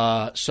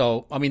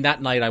 So, I mean,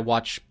 that night I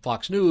watched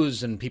Fox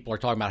News and people are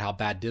talking about how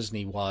bad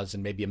Disney was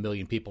and maybe 1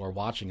 million people are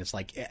watching. It's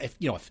like,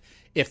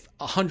 if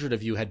 100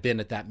 of you had been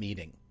at that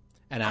meeting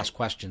and asked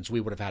questions, we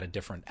would have had a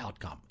different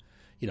outcome.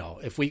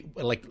 if we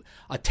like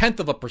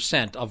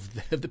 0.1% of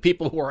the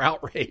people who are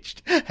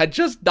outraged had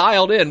just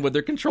dialed in with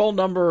their control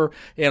number,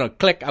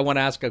 click, I want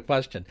to ask a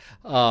question.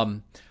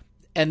 And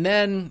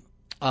then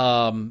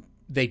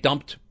they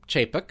dumped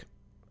Chapek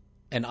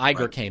and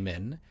Iger came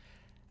in.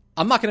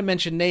 I'm not going to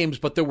mention names,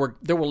 but there were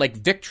like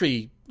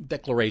victory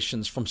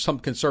declarations from some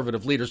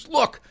conservative leaders.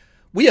 Look,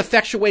 we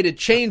effectuated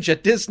change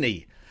at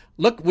Disney.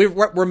 Look,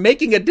 we're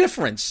making a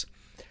difference.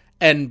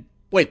 And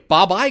wait,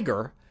 Bob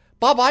Iger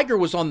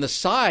was on the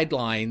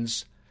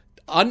sidelines,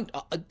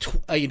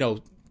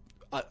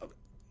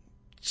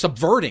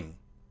 subverting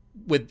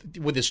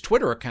with his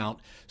Twitter account,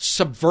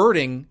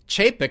 subverting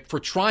Chapek for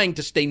trying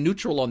to stay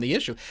neutral on the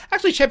issue.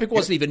 Actually, Chapek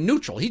wasn't even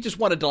neutral. He just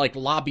wanted to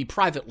lobby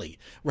privately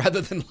rather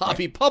than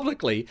lobby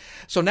publicly.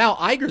 So now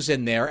Iger's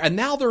in there, and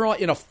now they're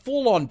in a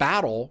full-on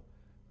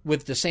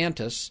with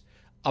DeSantis,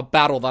 a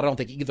battle that I don't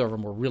think either of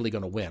them were really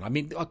going to win. I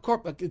mean,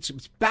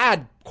 it's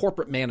bad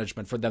corporate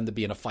management for them to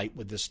be in a fight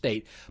with the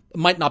state. It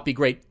might not be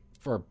great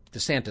for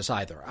DeSantis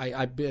either.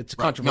 It's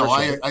controversial.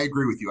 No, I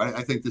agree with you.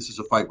 I think this is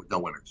a fight with no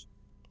winners.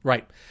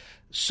 Right.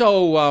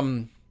 So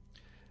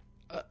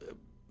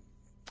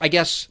I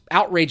guess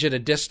outrage at a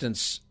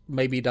distance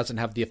maybe doesn't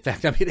have the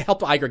effect. I mean, it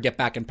helped Iger get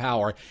back in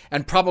power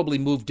and probably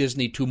move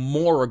Disney to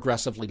more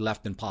aggressively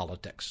left in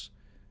politics.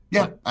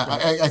 Yeah,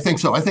 I think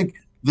so. I think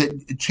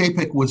that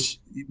Chapek was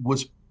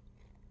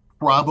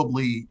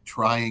probably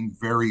trying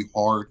very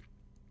hard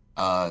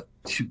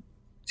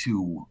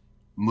to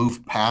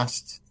move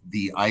past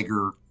the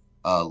Iger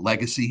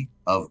legacy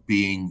of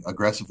being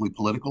aggressively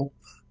political.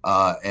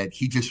 And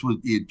he just was,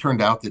 it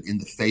turned out that in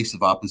the face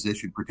of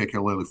opposition,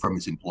 particularly from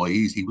his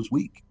employees, he was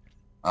weak.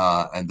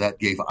 And that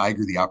gave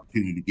Iger the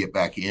opportunity to get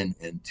back in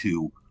and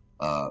to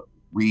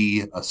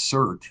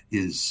reassert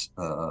his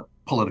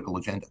political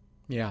agenda.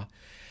 Yeah.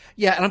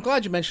 Yeah. And I'm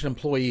glad you mentioned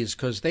employees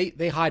because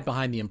they hide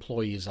behind the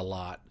employees a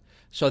lot.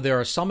 So there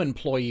are some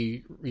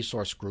employee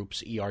resource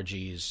groups,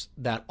 ERGs,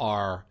 that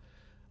are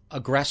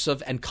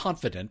aggressive and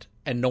confident,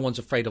 and no one's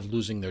afraid of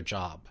losing their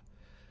job.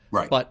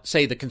 Right. But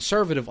say the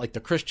conservative, like the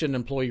Christian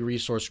Employee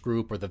Resource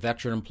Group or the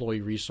Veteran Employee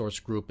Resource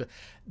Group,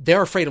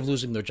 they're afraid of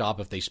losing their job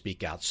if they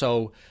speak out.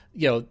 So,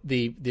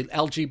 the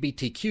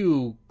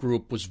LGBTQ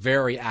group was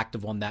very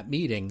active on that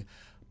meeting.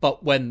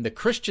 But when the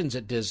Christians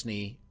at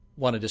Disney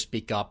wanted to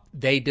speak up,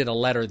 they did a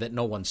letter that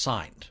no one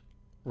signed,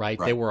 right?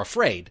 They were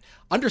afraid,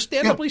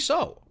 understandably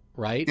so,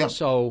 right? Yeah.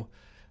 So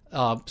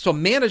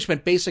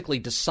management basically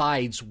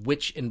decides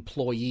which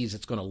employees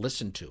it's going to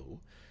listen to.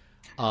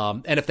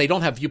 And if they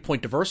don't have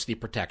viewpoint diversity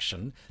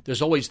protection,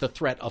 there's always the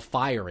threat of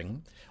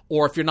firing.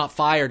 Or if you're not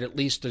fired, at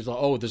least there's a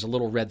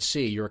little red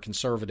sea. You're a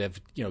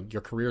conservative.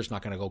 Your career's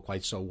not going to go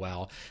quite so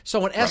well.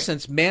 So in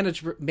essence,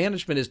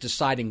 management is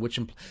deciding which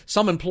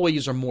some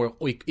employees are more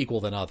equal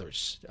than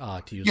others.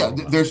 To use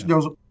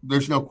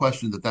there's no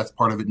question that that's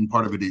part of it, and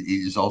part of it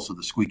is also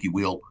the squeaky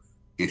wheel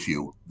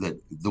issue.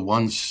 That the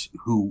ones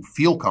who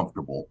feel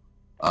comfortable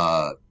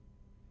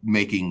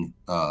making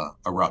a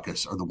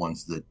ruckus are the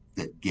ones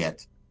that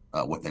get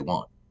what they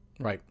want.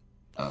 Right.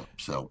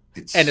 So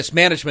it's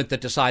management that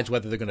decides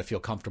whether they're going to feel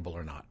comfortable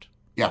or not.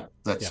 Yeah,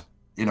 that's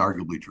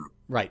inarguably true.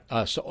 Right.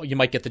 So you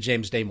might get the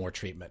James Damore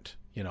treatment,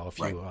 if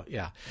you,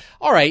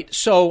 All right.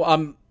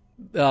 So,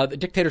 the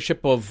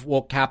Dictatorship of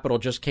Woke Capital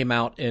just came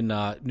out in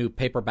new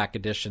paperback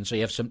edition. So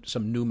you have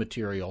some new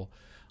material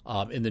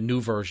in the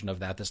new version of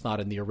that. That's not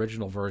in the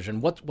original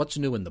version. What's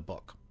new in the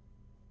book?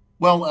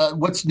 Well,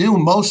 what's new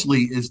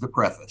mostly is the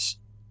preface.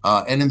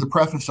 And in the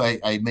preface,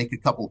 I make a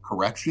couple of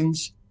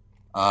corrections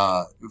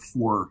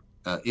for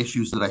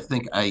issues that I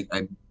think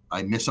I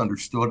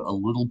misunderstood a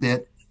little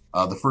bit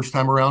the first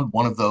time around.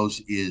 One of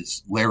those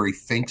is Larry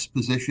Fink's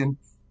position.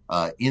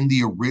 In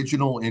the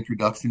original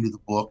introduction to the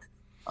book,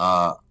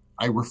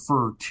 I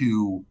refer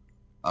to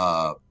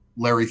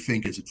Larry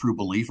Fink as a true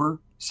believer,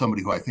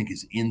 somebody who I think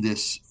is in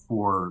this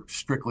for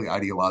strictly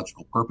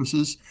ideological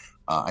purposes.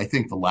 I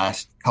think the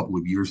last couple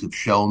of years have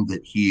shown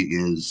that he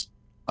is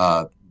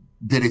that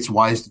it's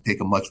wise to take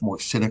a much more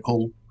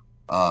cynical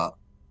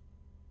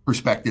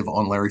perspective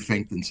on Larry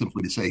Fink than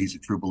simply to say he's a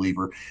true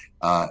believer.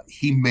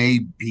 He may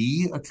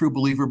be a true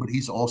believer, but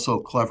he's also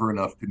clever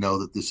enough to know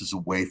that this is a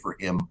way for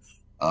him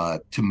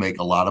to make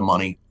a lot of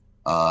money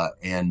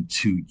and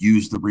to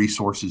use the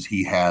resources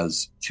he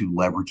has to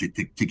leverage it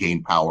to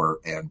gain power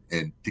and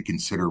to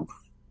consider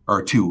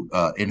or to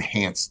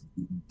enhance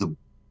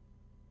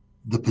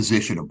the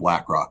position of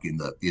BlackRock in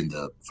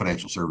the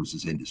financial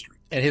services industry.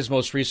 And his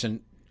most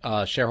recent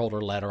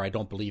shareholder letter, I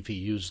don't believe he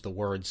used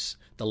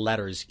the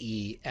letters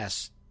E,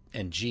 S,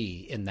 and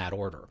G in that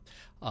order.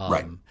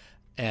 Right.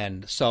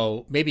 And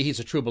so maybe he's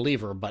a true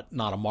believer, but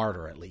not a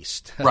martyr, at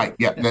least. Right.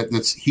 Yeah.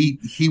 That's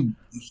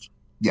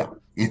yeah.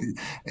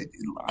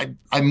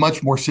 I'm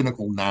much more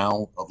cynical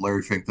now of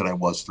Larry Fink than I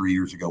was 3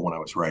 years ago when I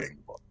was writing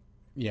the book.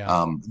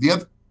 Yeah.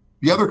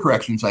 The other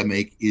corrections I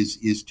make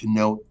is to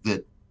note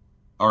that,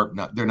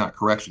 they're not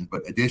corrections,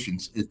 but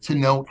additions, to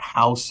note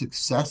how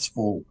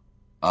successful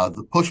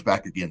the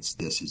pushback against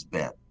this has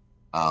been.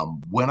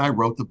 When I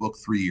wrote the book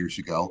 3 years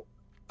ago,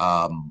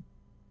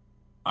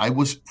 I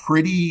was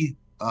pretty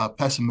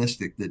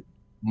pessimistic that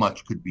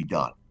much could be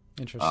done.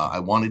 Interesting. I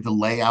wanted to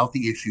lay out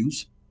the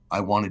issues. I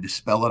wanted to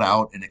spell it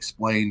out and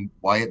explain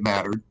why it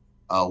mattered,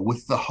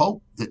 with the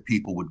hope that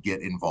people would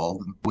get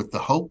involved, and with the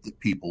hope that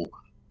people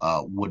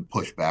would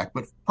push back.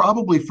 But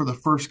probably for the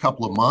first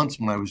couple of months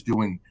when I was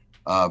doing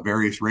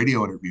various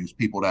radio interviews,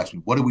 people would ask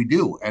me, what do we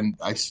do? And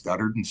I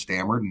stuttered and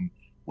stammered and,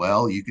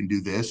 well, you can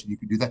do this and you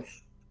can do that.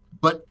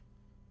 But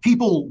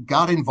people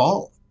got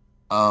involved.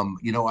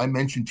 I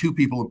mentioned two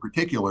people in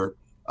particular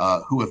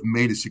who have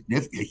made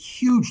a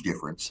huge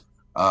difference.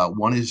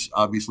 One is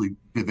obviously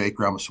Vivek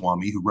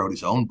Ramaswamy, who wrote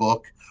his own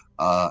book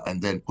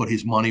and then put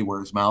his money where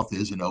his mouth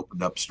is and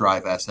opened up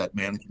Strive Asset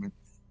Management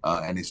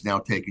and is now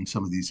taking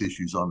some of these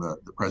issues on the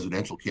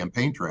presidential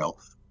campaign trail.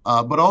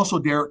 But also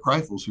Derek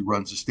Kreifels, who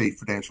runs the State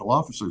Financial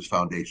Officers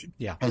Foundation,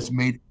 has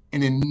made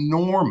an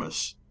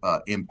enormous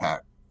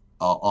impact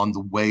on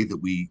the way that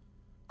we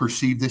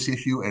perceive this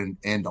issue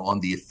and on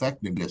the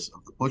effectiveness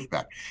of the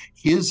pushback.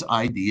 His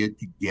idea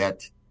to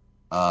get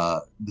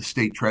the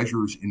state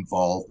treasurers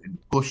involved and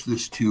push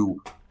this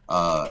to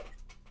a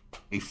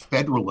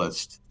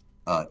federalist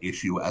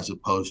issue as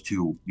opposed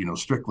to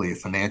strictly a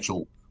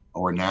financial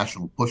or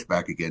national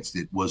pushback against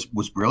it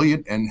was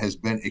brilliant and has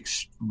been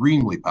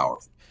extremely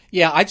powerful.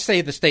 Yeah, I'd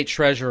say the state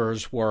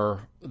treasurers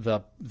were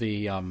the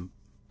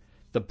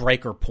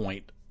breaker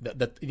point.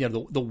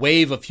 The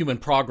wave of human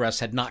progress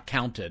had not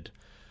counted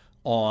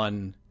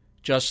on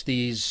just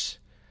these.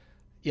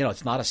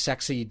 It's not a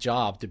sexy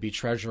job to be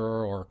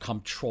treasurer or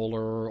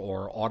comptroller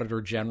or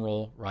auditor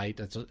general, right?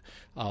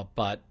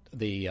 But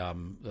the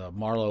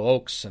Marlo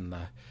Oaks and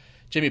the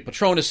Jimmy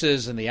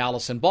Patronuses and the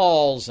Allison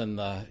Balls and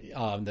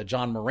the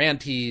John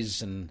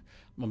Morantes, and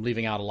I'm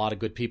leaving out a lot of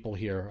good people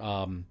here.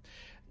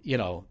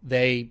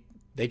 They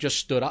just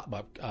stood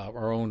up.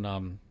 Our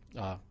own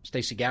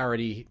Stacey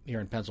Garrity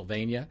here in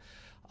Pennsylvania,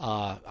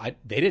 no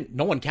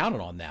one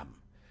counted on them,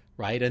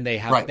 right? And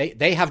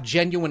they have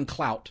genuine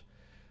clout.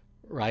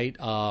 Right.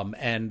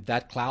 And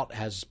that clout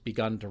has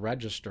begun to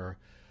register.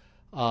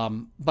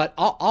 But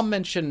I'll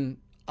mention,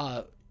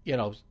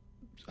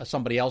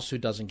 somebody else who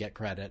doesn't get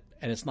credit,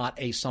 and it's not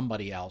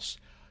somebody else.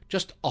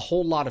 Just a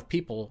whole lot of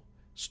people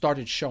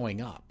started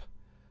showing up.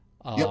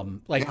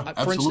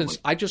 For instance,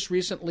 I just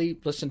recently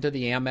listened to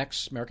the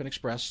Amex American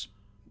Express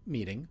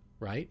meeting,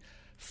 right?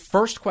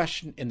 First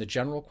question in the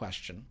general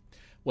question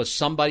was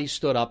somebody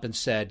stood up and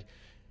said,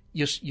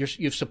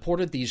 You've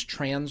supported these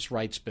trans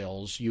rights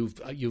bills.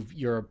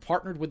 You're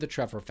partnered with the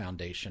Trevor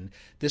Foundation.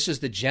 This is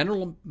the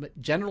general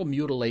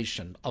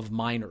mutilation of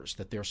minors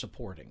that they're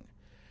supporting.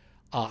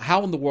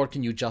 How in the world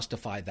can you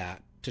justify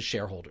that to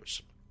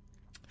shareholders?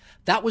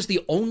 That was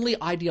the only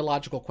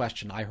ideological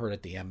question I heard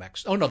at the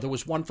MX. Oh no, there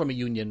was one from a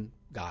union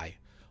guy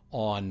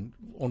on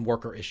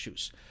worker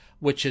issues,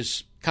 which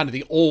is kind of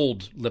the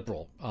old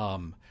liberal.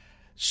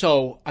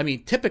 So,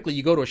 typically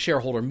you go to a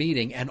shareholder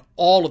meeting and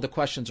all of the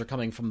questions are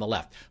coming from the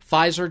left.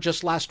 Pfizer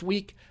just last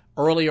week,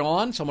 early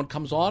on, someone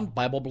comes on,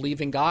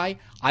 Bible-believing guy.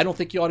 I don't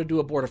think you ought to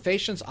do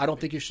abortifacients. I don't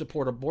think you should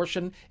support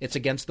abortion. It's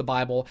against the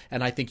Bible,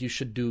 and I think you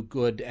should do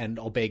good and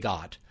obey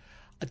God.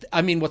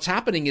 What's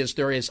happening is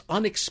there's a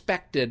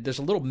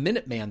little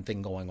Minuteman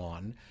thing going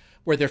on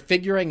where they're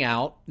figuring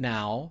out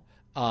now,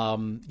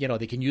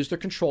 they can use their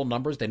control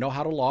numbers. They know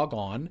how to log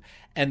on,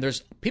 and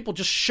there's people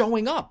just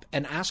showing up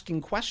and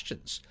asking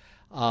questions.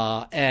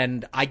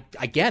 And I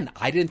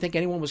didn't think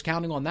anyone was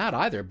counting on that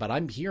either, but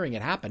I'm hearing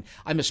it happen.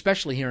 I'm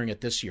especially hearing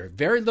it this year.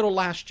 Very little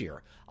last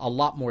year, a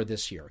lot more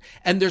this year.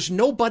 And there's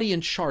nobody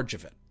in charge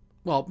of it.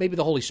 Well, maybe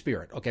the Holy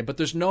Spirit, okay, but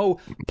there's no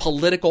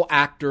political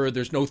actor.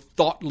 There's no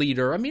thought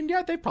leader.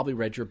 They've probably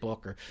read your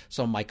book or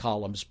some of my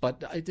columns,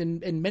 but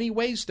in many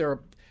ways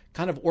they're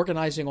kind of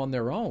organizing on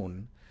their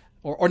own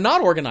or not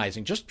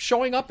organizing, just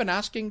showing up and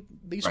asking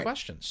these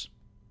questions.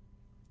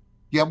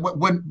 Yeah,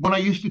 when I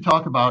used to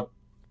talk about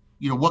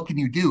what can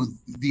you do?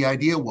 The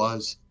idea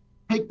was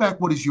take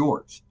back what is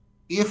yours.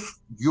 If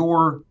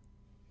you're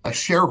a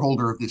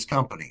shareholder of this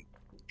company,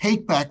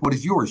 take back what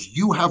is yours.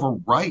 You have a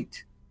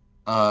right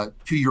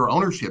to your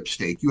ownership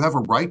stake. You have a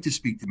right to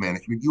speak to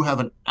management. You have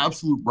an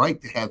absolute right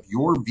to have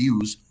your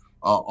views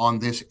on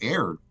this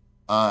aired.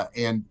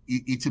 And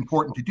it's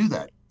important to do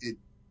that.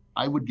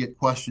 I would get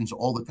questions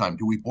all the time.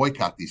 Do we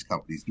boycott these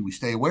companies? Do we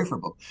stay away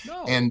from them?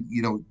 No. And,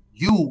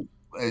 you,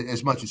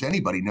 as much as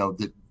anybody, know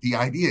that the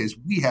idea is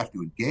we have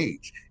to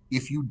engage.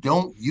 If you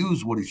don't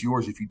use what is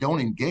yours, if you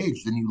don't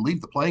engage, then you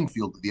leave the playing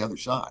field to the other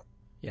side.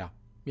 Yeah.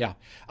 Yeah.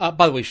 By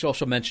the way, we should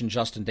also mention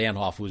Justin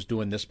Danhoff, who was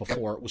doing this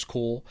before it was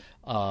cool.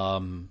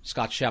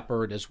 Scott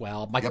Shepard as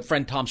well. My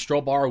friend Tom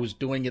Strobar, who was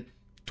doing it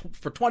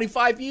for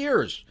 25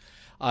 years,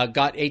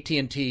 got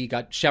AT&T,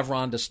 got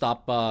Chevron to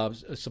stop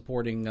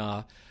supporting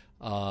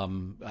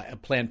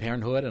Planned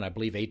Parenthood, and I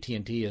believe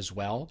AT&T as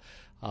well.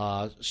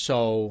 There's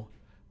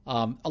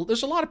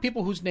a lot of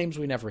people whose names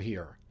we never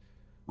hear,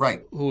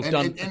 right? Who've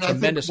done a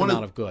tremendous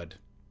amount of good.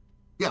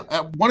 Yeah,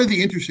 one of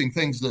the interesting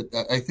things that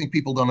I think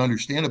people don't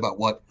understand about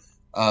what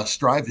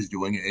Strive is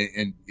doing,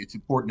 and it's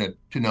important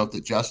to note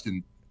that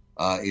Justin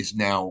is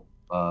now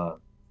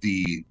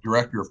the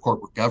director of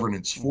corporate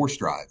governance for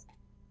Strive.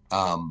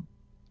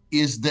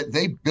 is that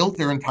they built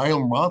their entire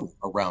model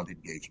around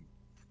engagement.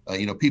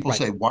 People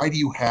say, why do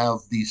you have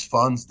these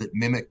funds that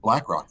mimic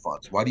BlackRock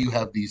funds? Why do you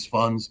have these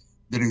funds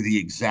that are the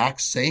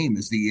exact same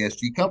as the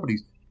ESG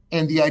companies?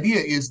 And the idea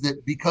is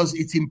that because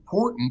it's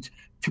important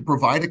to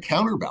provide a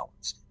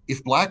counterbalance.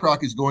 If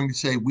BlackRock is going to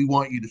say, we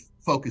want you to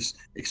focus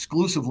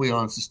exclusively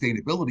on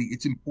sustainability,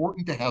 it's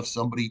important to have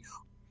somebody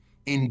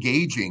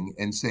engaging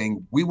and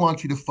saying, we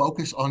want you to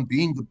focus on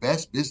being the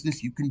best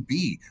business you can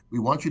be. We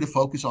want you to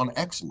focus on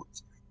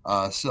excellence.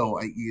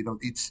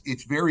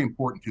 It's very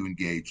important to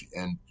engage,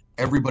 and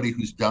everybody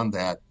who's done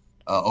that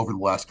over the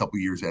last couple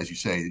of years, as you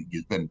say,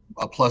 has been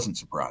a pleasant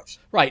surprise.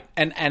 Right.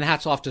 And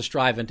hats off to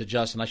Strive and to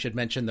Justin. I should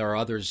mention there are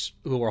others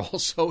who are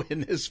also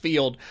in this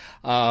field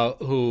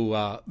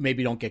who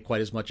maybe don't get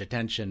quite as much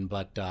attention,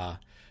 but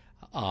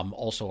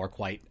also are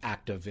quite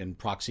active in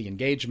proxy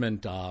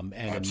engagement and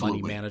in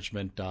money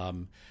management.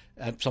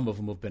 Some of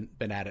them have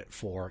been at it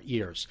for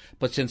years.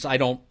 But since I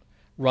don't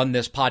run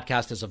this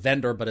podcast as a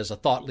vendor, but as a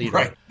thought leader,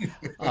 right.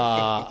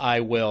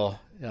 I will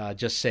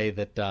just say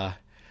that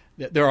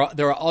there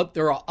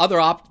are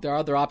other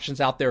options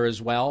out there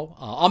as well.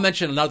 I'll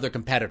mention another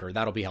competitor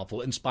that'll be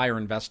helpful. Inspire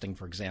Investing,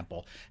 for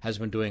example, has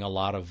been doing a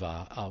lot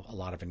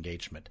of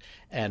engagement,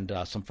 and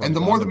some firms. And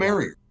the more the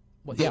merrier.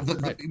 Well,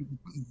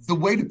 the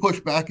way to push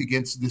back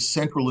against this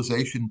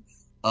centralization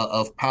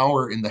of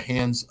power in the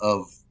hands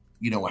of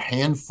a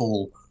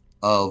handful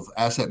of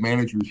asset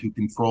managers who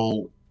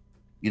control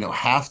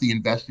half the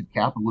invested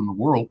capital in the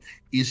world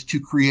is to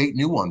create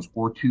new ones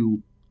or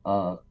to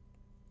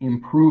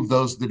improve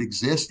those that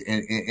exist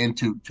and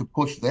to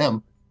push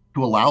them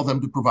to allow them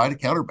to provide a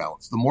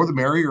counterbalance. The more the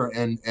merrier,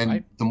 and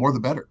right. The more the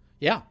better.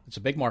 Yeah, it's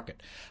a big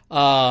market.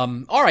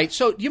 All right.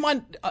 So do you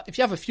mind, if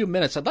you have a few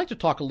minutes, I'd like to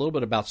talk a little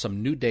bit about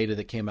some new data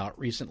that came out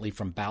recently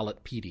from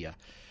Ballotpedia,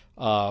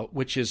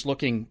 which is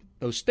looking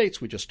those states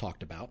we just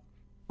talked about.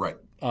 Right.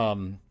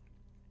 And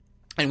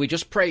we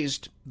just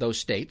praised those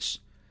states,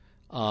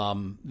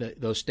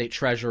 those state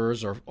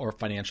treasurers or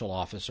financial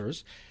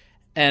officers.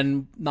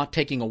 And not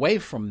taking away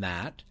from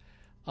that,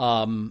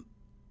 I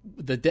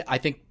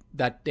think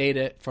that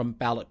data from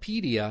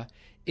Ballotpedia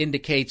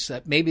indicates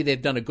that maybe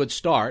they've done a good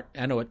start.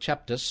 I know it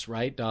kept us,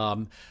 right?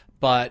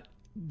 But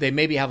they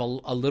maybe have a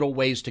little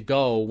ways to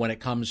go when it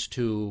comes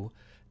to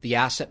the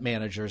asset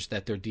managers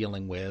that they're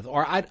dealing with.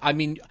 Or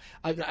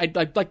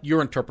I'd like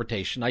your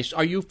interpretation.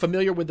 Are you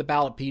familiar with the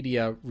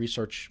Ballotpedia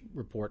research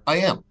report? I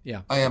am.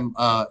 Yeah, I am.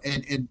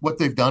 And what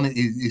they've done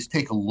is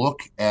take a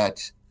look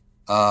at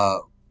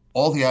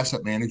all the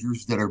asset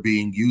managers that are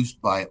being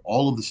used by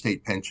all of the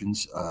state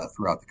pensions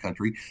throughout the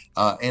country,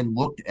 and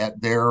looked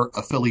at their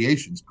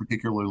affiliations,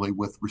 particularly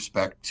with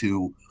respect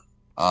to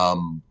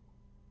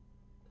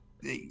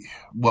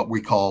what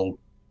we call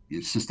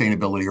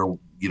sustainability or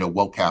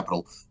woke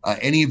capital.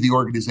 Any of the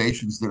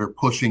organizations that are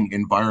pushing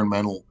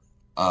environmental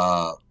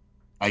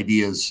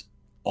ideas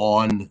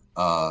on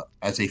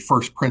as a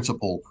first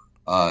principle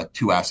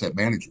to asset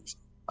managers,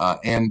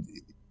 and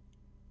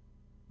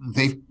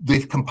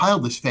they've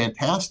compiled this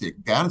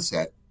fantastic data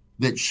set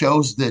that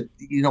shows that,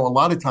 a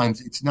lot of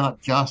times it's not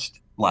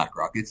just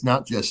BlackRock, it's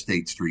not just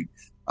State Street.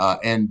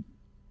 And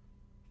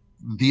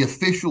the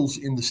officials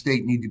in the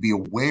state need to be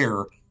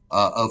aware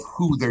of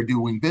who they're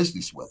doing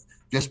business with.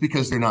 Just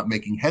because they're not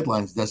making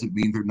headlines doesn't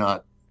mean they're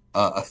not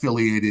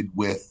affiliated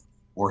with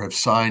or have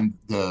signed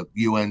the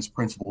UN's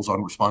principles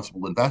on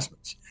responsible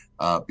investments.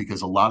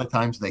 Because a lot of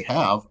times they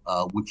have,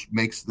 which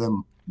makes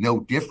them no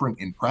different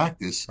in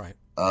practice. Right.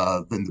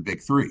 Than the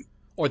big three.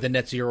 Or the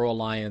Net Zero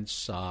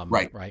Alliance,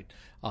 right?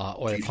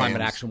 Or the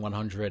Climate Action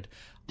 100.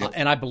 Yep.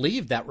 And I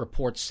believe that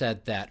report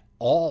said that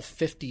all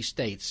 50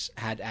 states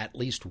had at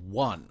least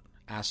one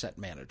asset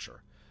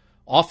manager,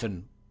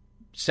 often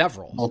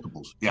several.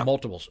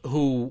 Multiples,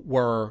 who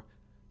were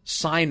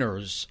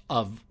signers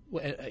of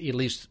at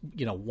least,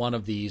 one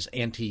of these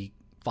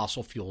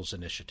anti-fossil fuels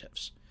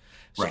initiatives.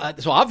 So, right.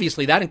 So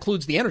obviously that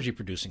includes the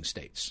energy-producing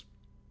states.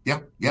 Yeah,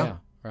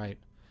 right.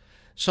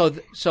 So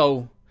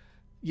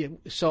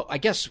I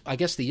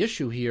guess the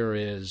issue here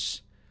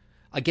is,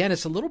 again,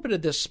 it's a little bit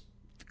of this,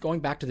 going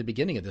back to the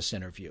beginning of this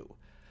interview,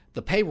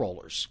 the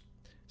payrollers.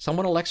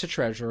 Someone elects a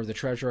treasurer, the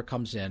treasurer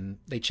comes in,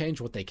 they change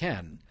what they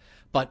can,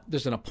 but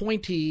there's an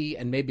appointee,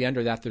 and maybe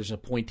under that there's an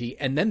appointee,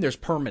 and then there's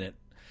permanent.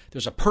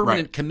 There's a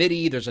permanent right.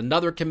 committee, there's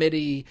another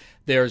committee,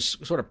 there's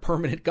sort of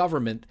permanent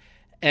government,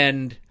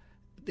 and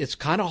it's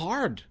kind of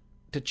hard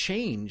to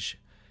change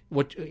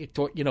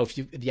if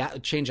you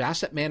change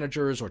asset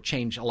managers or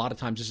change, a lot of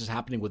times this is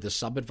happening with the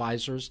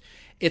sub-advisors.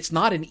 It's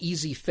not an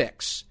easy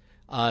fix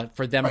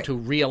for them right. to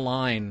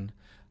realign,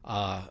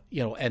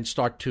 and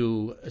start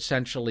to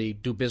essentially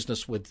do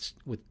business with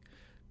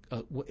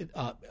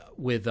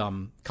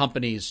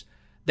companies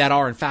that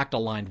are in fact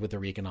aligned with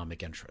their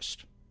economic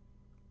interest.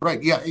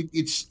 Right. Yeah.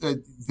 It's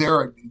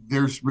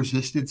there's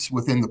resistance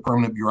within the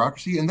permanent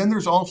bureaucracy, and then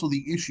there's also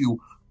the issue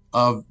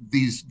of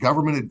these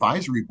government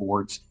advisory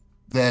boards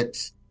that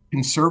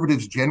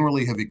conservatives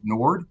generally have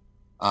ignored.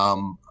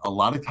 A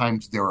lot of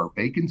times there are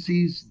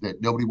vacancies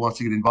that nobody wants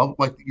to get involved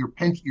with, like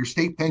your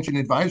state pension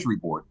advisory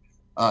board.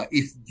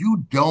 If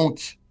you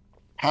don't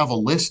have a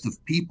list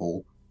of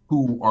people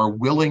who are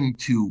willing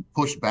to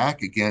push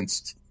back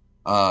against,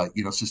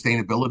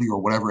 sustainability or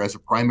whatever as a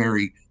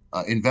primary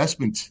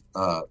investment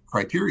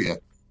criteria,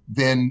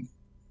 then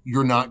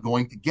you're not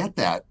going to get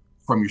that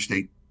from your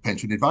state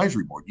pension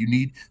advisory board. You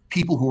need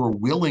people who are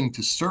willing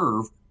to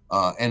serve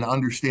and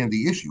understand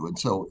the issue. And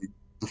so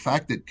the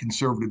fact that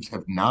conservatives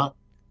have not,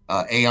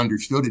 A,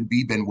 understood, and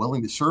B, been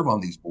willing to serve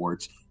on these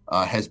boards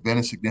has been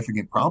a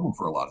significant problem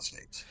for a lot of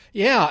states.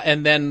 Yeah,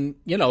 and then,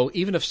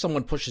 even if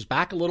someone pushes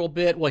back a little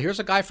bit, well, here's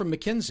a guy from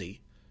McKinsey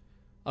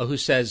who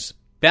says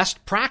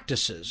best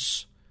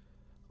practices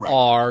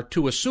are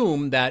to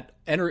assume that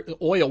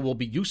oil will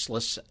be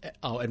useless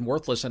and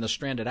worthless and a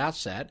stranded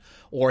asset.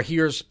 Or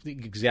here's the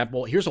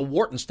example. Here's a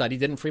Wharton study.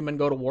 Didn't Freeman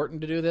go to Wharton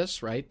to do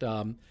this, right?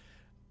 Did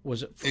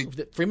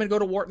Freeman go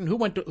to Wharton?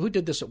 Who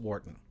did this at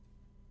Wharton?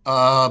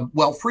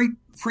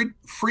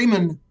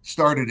 Freeman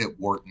started at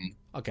Wharton.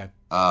 Okay.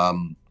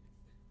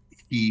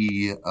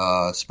 He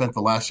spent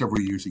the last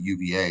several years at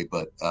UVA,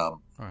 but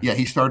right.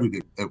 He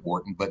started at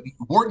Wharton. But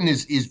Wharton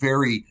is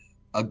very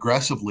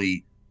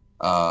aggressively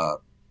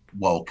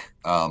woke.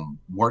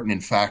 Wharton,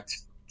 in fact,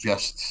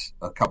 just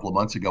a couple of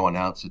months ago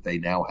announced that they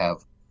now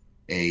have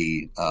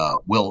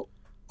will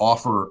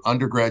offer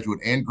undergraduate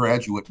and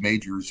graduate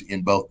majors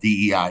in both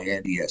DEI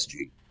and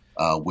ESG,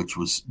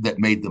 that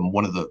made them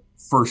one of the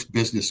first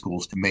business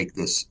schools to make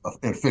this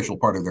an official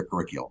part of their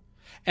curriculum.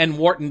 And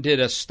Wharton did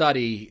a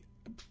study,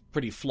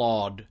 pretty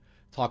flawed,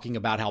 talking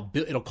about how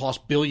it'll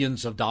cost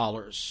billions of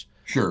dollars.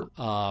 Sure.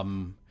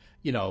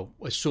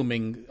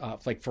 Assuming,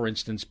 for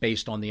instance,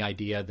 based on the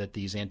idea that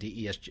the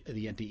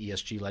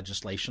anti-ESG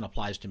legislation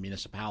applies to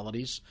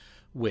municipalities,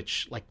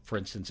 which, for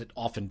instance, it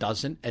often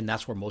doesn't, and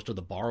that's where most of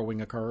the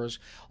borrowing occurs.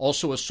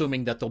 Also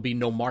assuming that there'll be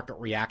no market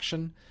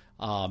reaction,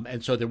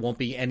 and so there won't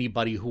be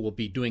anybody who will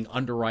be doing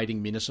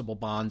underwriting municipal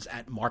bonds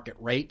at market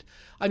rate.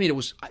 I mean,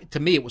 to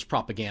me, it was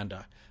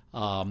propaganda.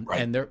 Right.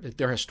 And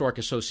their historic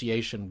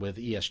association with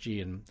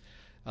ESG and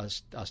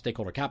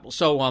stakeholder capital.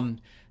 So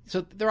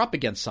they're up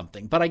against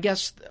something. But I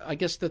guess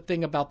the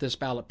thing about this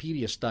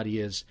Ballotpedia study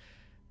is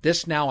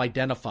this now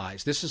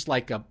identifies. This is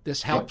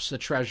this helps the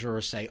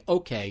treasurer say,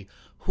 okay,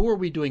 who are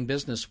we doing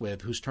business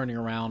with? Who's turning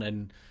around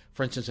and,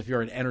 for instance, if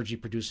you're an energy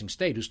producing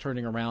state, who's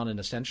turning around and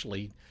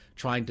essentially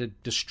trying to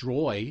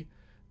destroy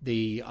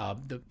the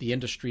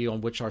industry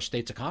on which our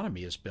state's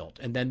economy is built,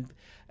 and then.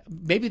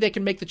 Maybe they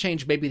can make the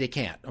change, maybe they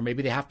can't, or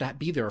maybe they have to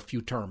be there a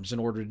few terms in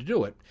order to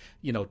do it,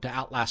 to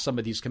outlast some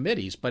of these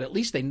committees. But at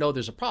least they know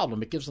there's a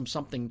problem. It gives them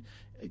something,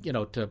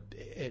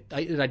 it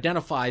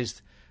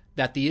identifies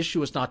that the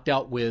issue is not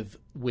dealt with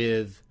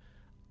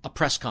a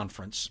press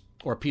conference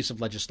or a piece of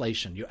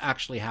legislation. You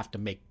actually have to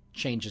make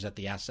changes at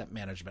the asset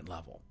management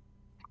level.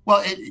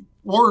 Well,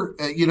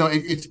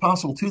 it's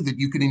possible, too, that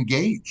you can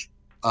engage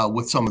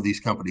with some of these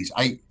companies.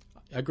 I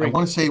agree. I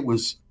want to say it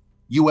was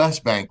U.S.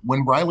 Bank,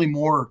 when Riley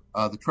Moore,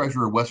 the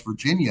treasurer of West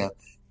Virginia,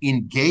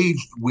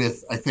 engaged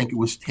with, I think it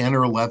was 10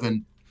 or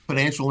 11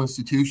 financial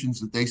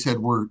institutions that they said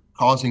were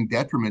causing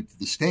detriment to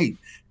the state,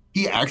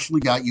 he actually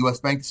got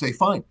U.S. Bank to say,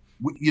 fine,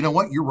 you know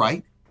what, you're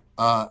right,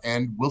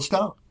 and we'll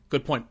stop.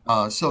 Good point.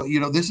 So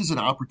this is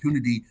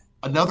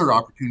another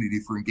opportunity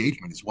for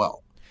engagement as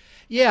well.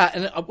 Yeah,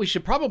 and we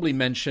should probably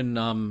mention,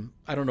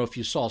 I don't know if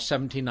you saw,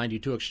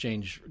 1792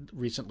 Exchange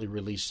recently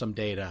released some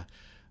data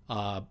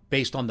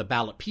based on the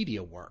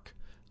Ballotpedia work.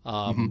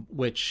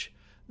 Which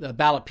the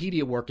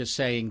Ballotpedia work is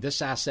saying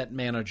this asset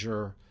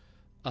manager,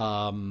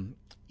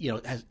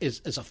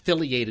 is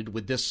affiliated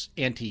with this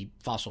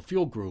anti-fossil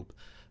fuel group,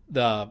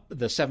 the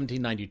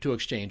 1792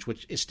 Exchange,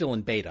 which is still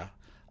in beta.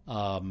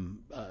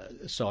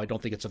 So I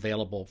don't think it's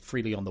available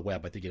freely on the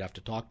web. I think you'd have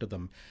to talk to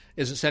them,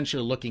 is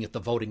essentially looking at the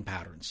voting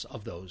patterns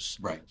of those.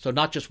 Right. So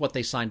not just what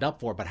they signed up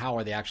for, but how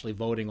are they actually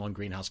voting on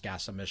greenhouse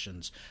gas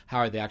emissions? How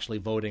are they actually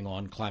voting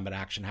on climate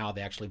action? How are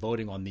they actually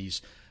voting on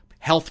these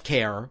health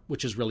care,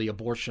 which is really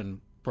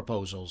abortion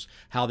proposals?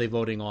 How are they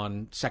voting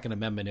on Second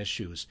Amendment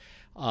issues?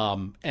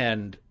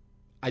 And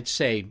I'd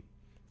say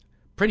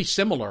pretty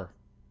similar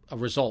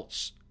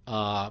results.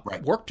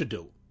 Right. Work to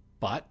do,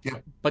 but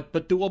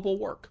doable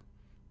work.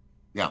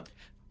 Yeah.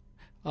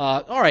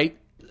 All right,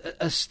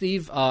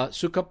 Steve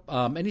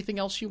Sukup. Anything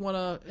else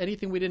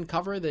anything we didn't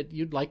cover that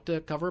you'd like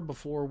to cover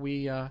before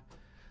we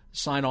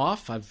sign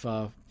off?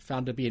 I've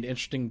found to be an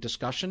interesting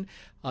discussion.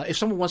 If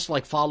someone wants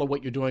to follow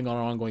what you're doing on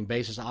an ongoing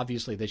basis,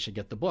 obviously they should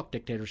get the book,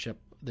 Dictatorship: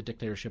 The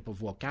Dictatorship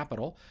of Woke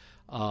Capital,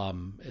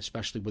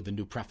 especially with the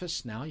new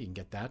preface. Now you can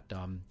get that.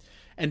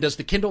 And does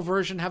the Kindle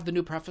version have the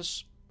new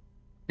preface?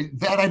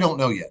 That I don't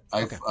know yet.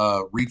 I've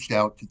reached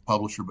out to the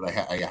publisher, but I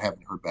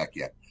haven't heard back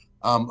yet.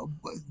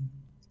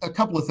 A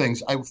couple of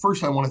things.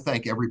 First, I want to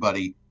thank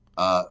everybody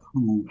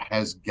who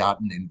has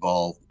gotten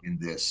involved in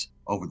this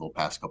over the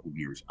past couple of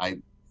years.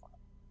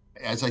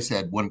 As I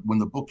said, when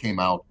the book came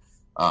out,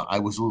 I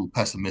was a little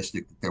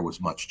pessimistic that there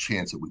was much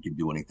chance that we could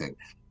do anything.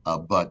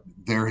 But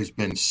there has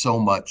been so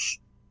much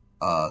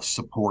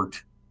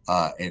support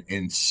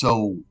and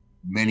so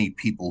many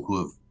people who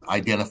have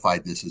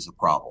identified this as a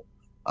problem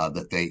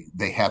that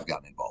they have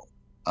gotten involved.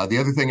 The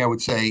other thing I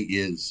would say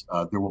is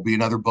there will be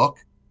another book.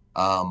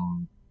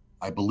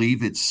 I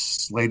believe it's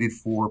slated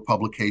for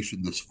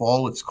publication this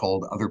fall. It's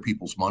called Other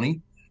People's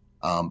Money,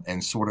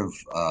 and sort of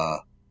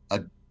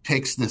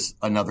takes this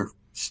another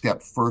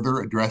step further,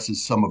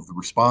 addresses some of the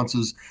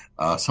responses,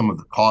 some of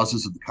the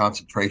causes of the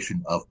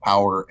concentration of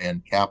power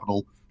and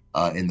capital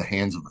in the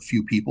hands of a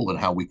few people, and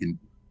how we can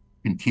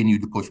continue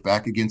to push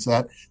back against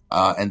that.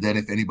 And then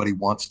if anybody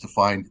wants to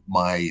find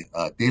my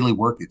daily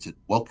work, it's at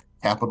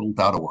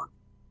wokecapital.org.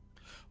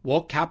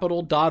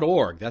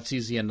 Wokecapital.org. That's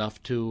easy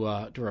enough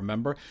to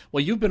remember.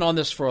 Well, you've been on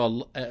this for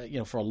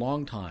a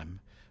long time,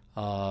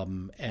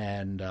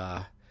 and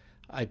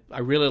I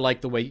really like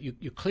the way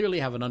you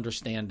clearly have an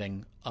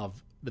understanding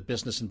of the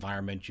business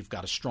environment. You've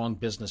got a strong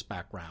business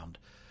background,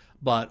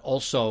 but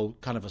also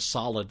kind of a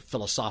solid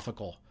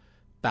philosophical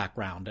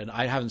background. And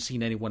I haven't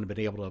seen anyone been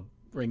able to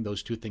bring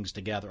those two things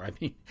together. I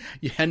mean,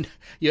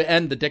 you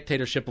end the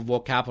Dictatorship of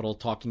Woke Capital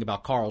talking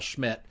about Carl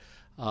Schmitt,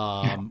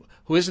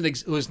 who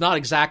is not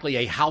exactly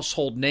a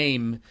household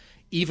name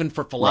even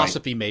for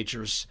philosophy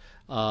majors,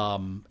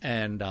 and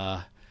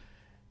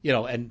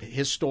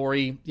his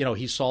story.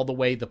 He saw the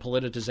way the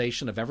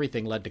politicization of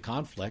everything led to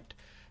conflict.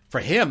 For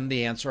him,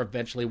 the answer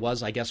eventually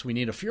was, I guess we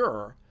need a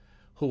Führer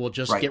who will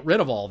just get rid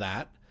of all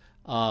that.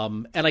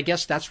 And I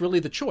guess that's really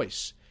the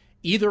choice.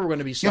 Either we're going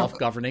to be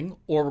self-governing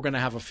or we're going to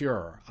have a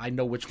Führer. I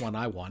know which one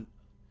I want.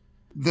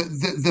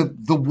 The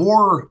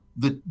war,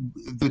 the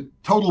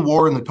total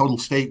war and the total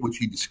state, which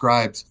he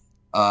describes,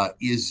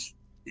 is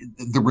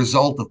the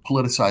result of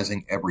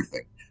politicizing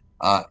everything.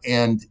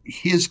 And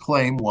his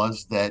claim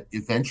was that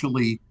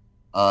eventually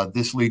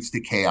this leads to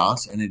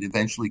chaos, and it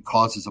eventually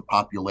causes a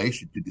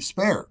population to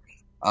despair,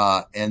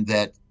 and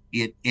that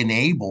it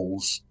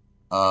enables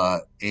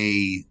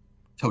a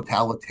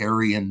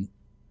totalitarian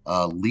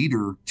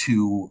leader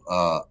to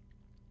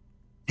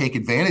take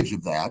advantage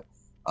of that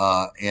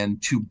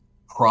and to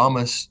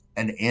promise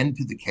an end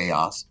to the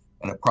chaos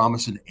and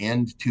promise an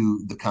end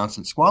to the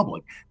constant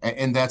squabbling.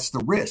 And that's the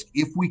risk.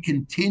 If we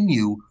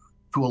continue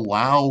to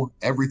allow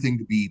everything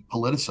to be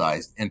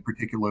politicized, and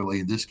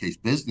particularly in this case,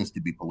 business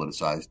to be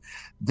politicized,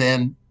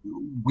 then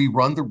we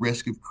run the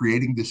risk of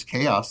creating this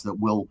chaos that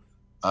will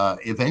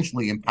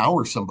eventually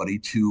empower somebody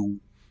to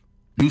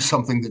do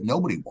something that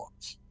nobody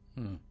wants.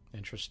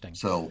 Interesting.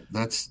 So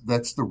that's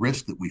the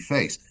risk that we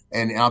face.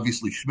 And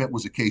obviously Schmitt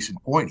was a case in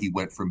point. He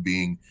went from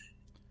being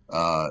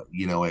a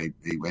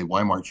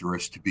Weimar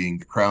jurist to being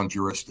the crown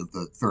jurist of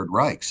the Third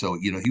Reich. So,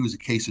 he was a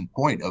case in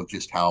point of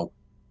just how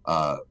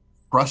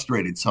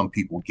frustrated some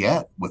people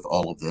get with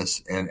all of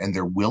this and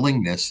their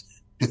willingness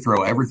to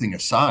throw everything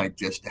aside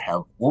just to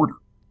have order.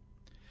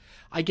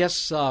 I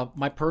guess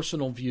my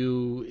personal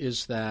view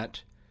is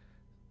that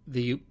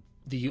the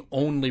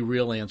only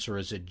real answer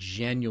is a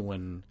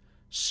genuine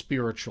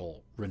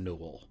spiritual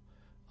renewal.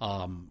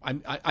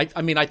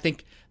 I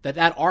think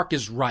that arc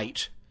is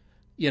right.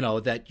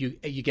 That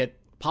you get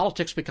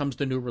politics becomes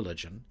the new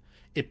religion.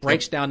 It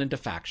breaks down into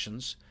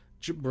factions.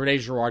 René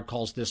Girard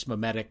calls this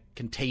mimetic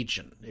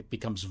contagion. It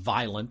becomes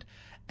violent.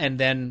 And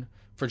then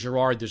for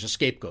Girard, there's a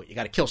scapegoat. You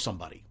got to kill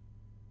somebody,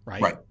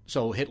 right?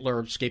 So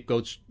Hitler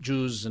scapegoats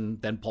Jews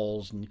and then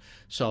Poles. And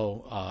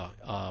so,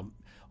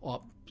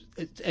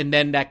 and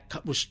then that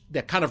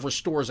kind of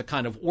restores a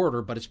kind of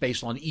order, but it's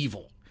based on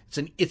evil.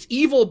 It's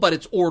evil, but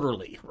it's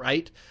orderly,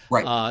 right?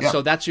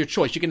 So that's your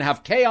choice. You can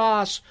have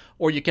chaos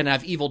or you can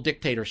have evil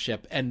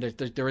dictatorship. And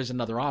there is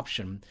another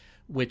option,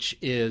 which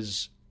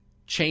is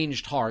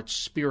changed hearts,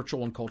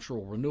 spiritual and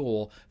cultural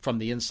renewal from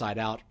the inside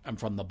out and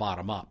from the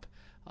bottom up.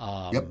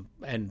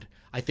 And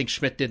I think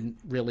Schmitt didn't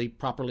really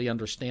properly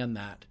understand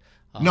that.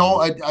 No,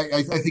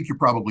 I think you're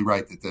probably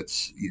right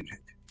that's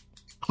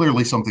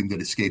clearly something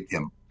that escaped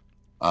him.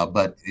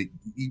 But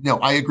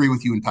I agree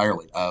with you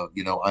entirely.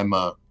 I'm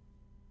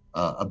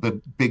a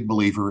big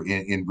believer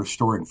in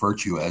restoring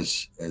virtue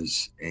as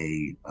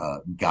a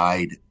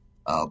guide,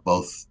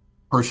 both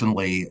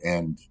personally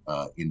and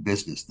in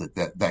business.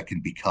 That can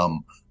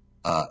become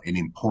an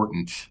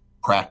important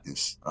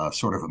practice,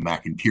 sort of a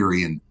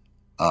McIntyrean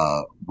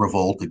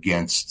revolt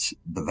against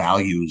the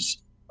values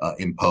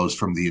imposed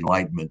from the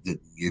Enlightenment. That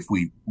if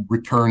we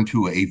return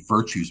to a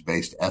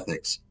virtues-based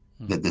ethics,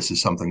 that this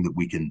is something that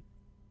we can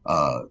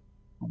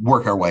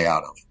work our way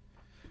out of.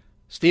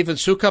 Stephen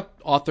Sukup,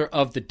 author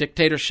of The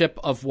Dictatorship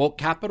of Woke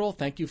Capital,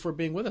 thank you for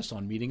being with us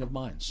on Meeting of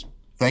Minds.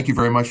 Thank you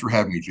very much for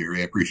having me, Jerry.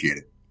 I appreciate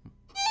it.